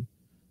condition,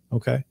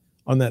 okay,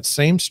 on that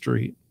same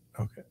street,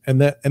 okay,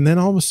 and then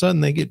all of a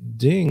sudden they get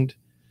dinged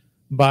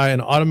by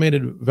an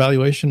automated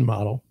valuation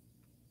model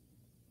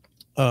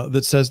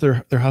that says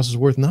their house is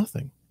worth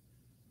nothing.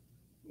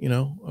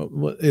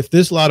 If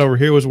this lot over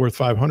here was worth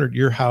 500,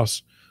 your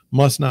house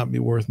must not be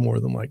worth more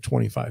than like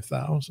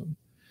 25,000.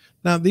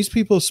 Now, these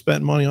people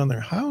spent money on their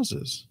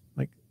houses,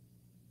 like,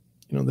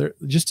 they're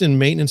just in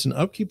maintenance and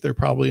upkeep. They're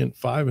probably in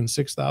 $5,000 and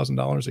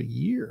 $6,000 a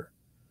year.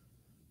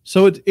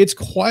 So it's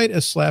quite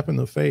a slap in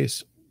the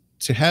face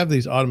to have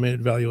these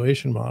automated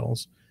valuation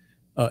models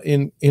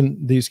in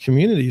these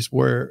communities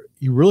where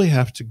you really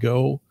have to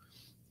go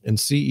and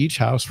see each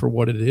house for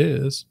what it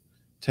is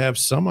to have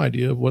some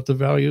idea of what the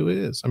value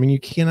is. I mean, you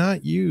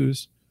cannot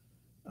use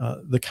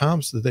the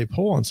comps that they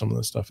pull on some of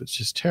this stuff. It's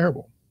just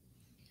terrible.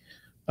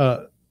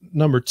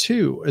 Number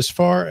two, as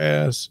far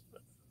as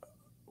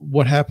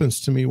what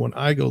happens to me when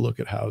I go look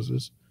at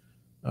houses,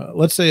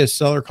 let's say a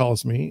seller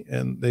calls me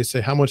and they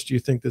say, how much do you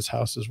think this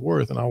house is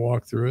worth? And I'll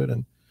walk through it,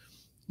 and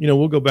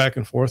we'll go back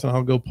and forth, and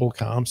I'll go pull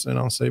comps, and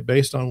I'll say,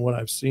 based on what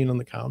I've seen on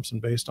the comps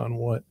and based on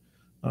what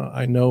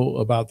I know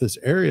about this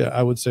area,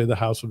 I would say the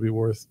house would be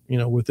worth,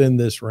 within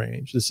this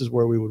range. This is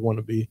where we would want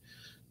to be,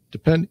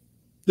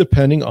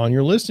 depending on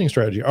your listing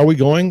strategy. Are we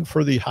going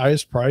for the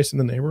highest price in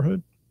the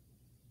neighborhood?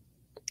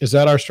 Is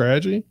that our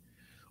strategy?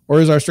 Or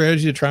is our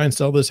strategy to try and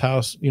sell this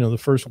house, the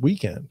first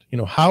weekend?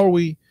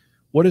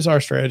 What is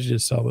our strategy to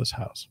sell this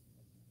house?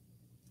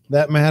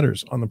 That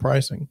matters on the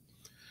pricing.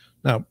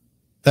 Now,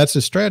 that's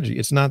a strategy.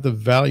 It's not the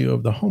value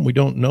of the home. We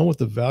don't know what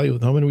the value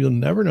of the home, and we'll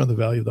never know the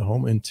value of the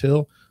home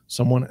until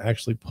someone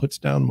actually puts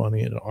down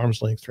money in an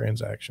arm's length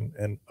transaction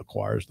and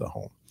acquires the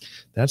home.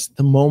 That's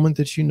the moment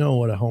that you know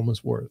what a home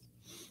is worth.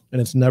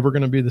 And it's never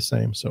going to be the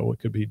same. So it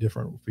could be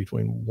different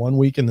between 1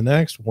 week and the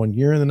next, 1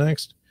 year and the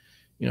next.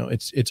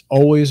 It's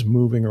always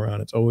moving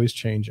around. It's always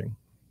changing.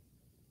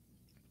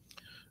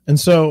 And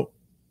so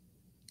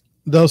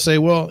they'll say,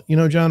 well,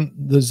 John,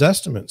 the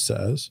Zestimate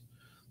says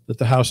that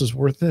the house is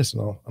worth this.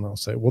 And I'll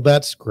say, well,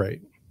 that's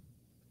great.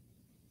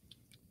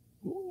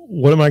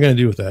 What am I going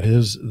to do with that?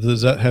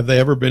 Have they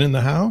ever been in the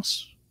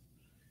house?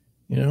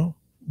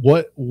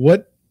 What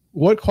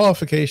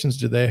qualifications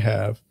do they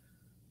have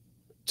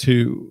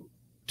to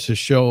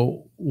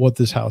show what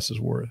this house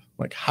is worth?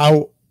 Like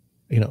how,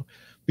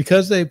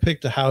 because they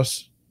picked a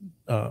house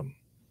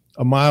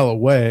a mile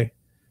away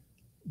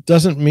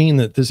doesn't mean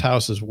that this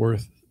house is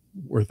worth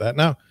that.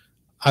 Now,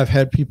 I've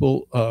had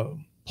people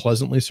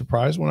pleasantly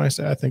surprised when I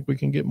say I think we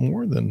can get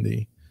more than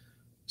the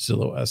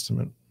Zillow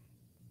estimate.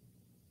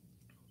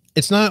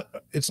 It's not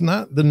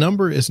the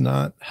number is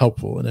not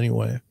helpful in any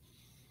way.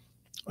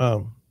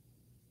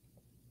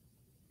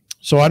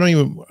 So I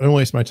don't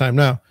waste my time.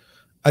 Now,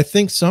 I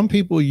think some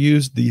people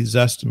use the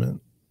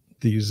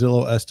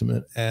Zillow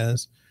estimate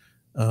as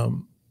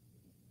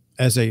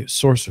a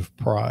source of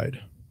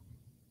pride.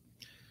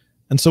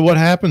 And so what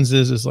happens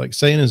is like,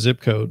 say in a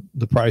zip code,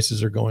 the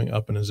prices are going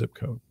up in a zip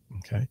code.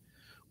 Okay.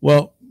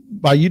 Well,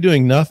 by you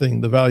doing nothing,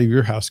 the value of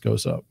your house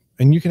goes up,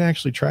 and you can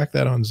actually track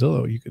that on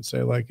Zillow. You could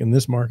say, like, in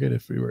this market,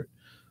 if we were at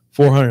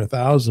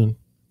 400,000,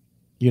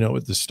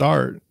 at the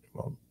start,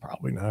 well,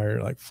 probably now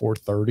you're like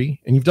 430,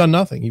 and you've done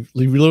nothing. You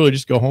literally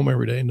just go home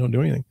every day and don't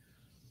do anything.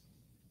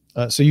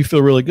 So you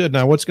feel really good.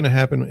 Now, what's going to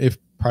happen if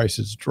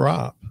prices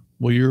drop?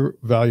 Will your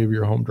value of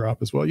your home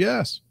drop as well?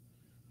 Yes.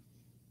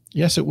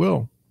 Yes, it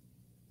will.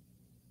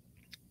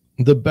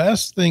 The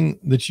best thing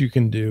that you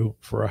can do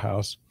for a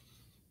house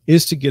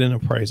is to get an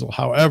appraisal.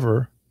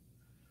 However,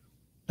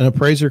 an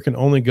appraiser can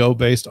only go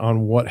based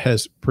on what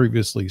has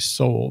previously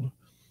sold,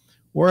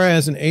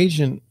 whereas an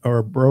agent or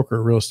a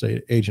broker, real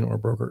estate agent or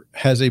broker,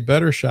 has a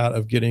better shot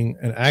of getting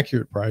an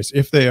accurate price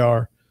if they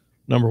are,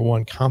 number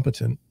one,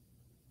 competent.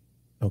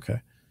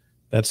 Okay,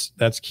 that's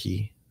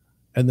key.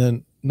 And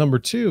then number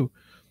two,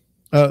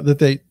 that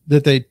they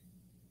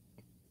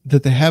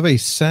have a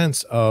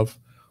sense of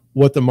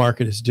what the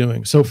market is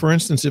doing. So for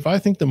instance, if I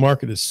think the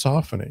market is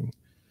softening,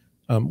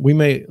 we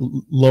may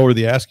lower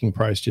the asking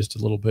price just a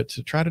little bit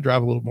to try to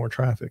drive a little more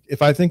traffic.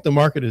 If I think the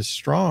market is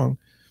strong,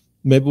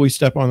 maybe we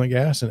step on the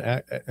gas and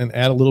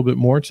add a little bit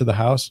more to the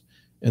house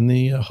in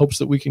the hopes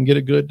that we can get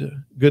a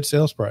good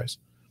sales price.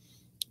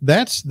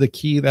 That's the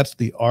key. That's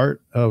the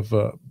art of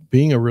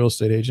being a real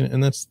estate agent.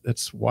 And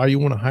that's why you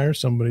want to hire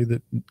somebody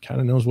that kind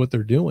of knows what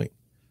they're doing.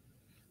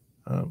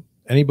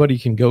 Anybody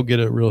can go get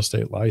a real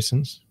estate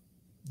license.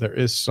 There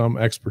is some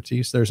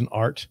expertise. There's an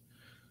art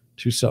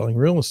to selling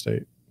real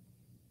estate.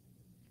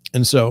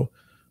 And so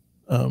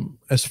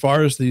as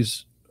far as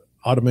these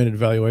automated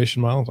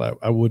valuation models,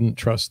 I wouldn't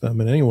trust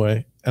them in any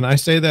way. And I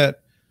say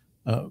that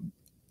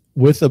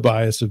with a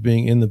bias of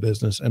being in the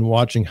business and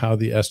watching how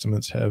the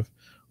estimates have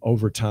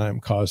over time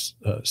caused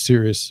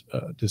serious,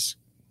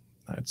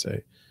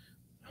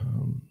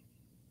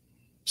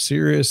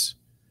 serious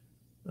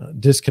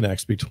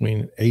disconnects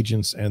between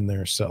agents and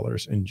their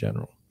sellers in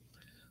general.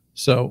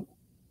 So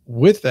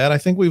with that, I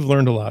think we've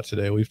learned a lot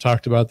today. We've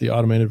talked about the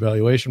automated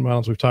valuation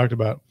models. We've talked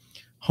about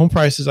home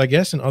prices, I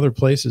guess, in other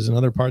places, in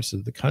other parts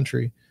of the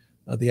country,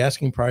 the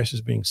asking price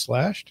is being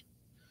slashed.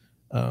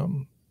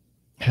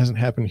 Hasn't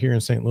happened here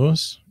in St.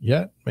 Louis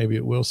yet. Maybe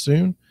it will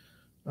soon.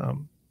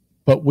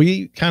 But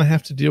we kind of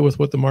have to deal with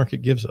what the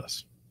market gives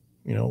us.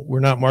 You know, we're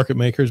not market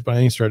makers by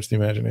any stretch of the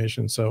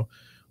imagination. So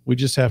we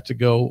just have to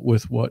go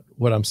with what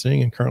I'm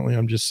seeing. And currently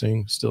I'm just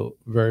seeing still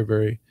very,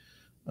 very,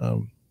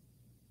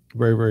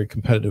 very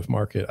competitive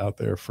market out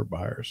there for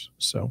buyers.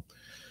 So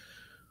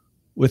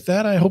with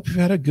that, I hope we've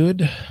had a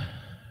good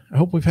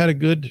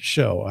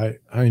show.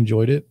 I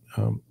enjoyed it.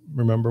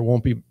 Remember,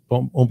 won't be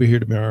here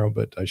tomorrow,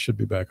 but I should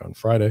be back on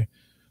Friday.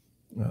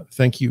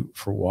 Thank you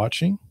for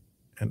watching,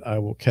 and I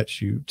will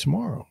catch you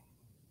tomorrow.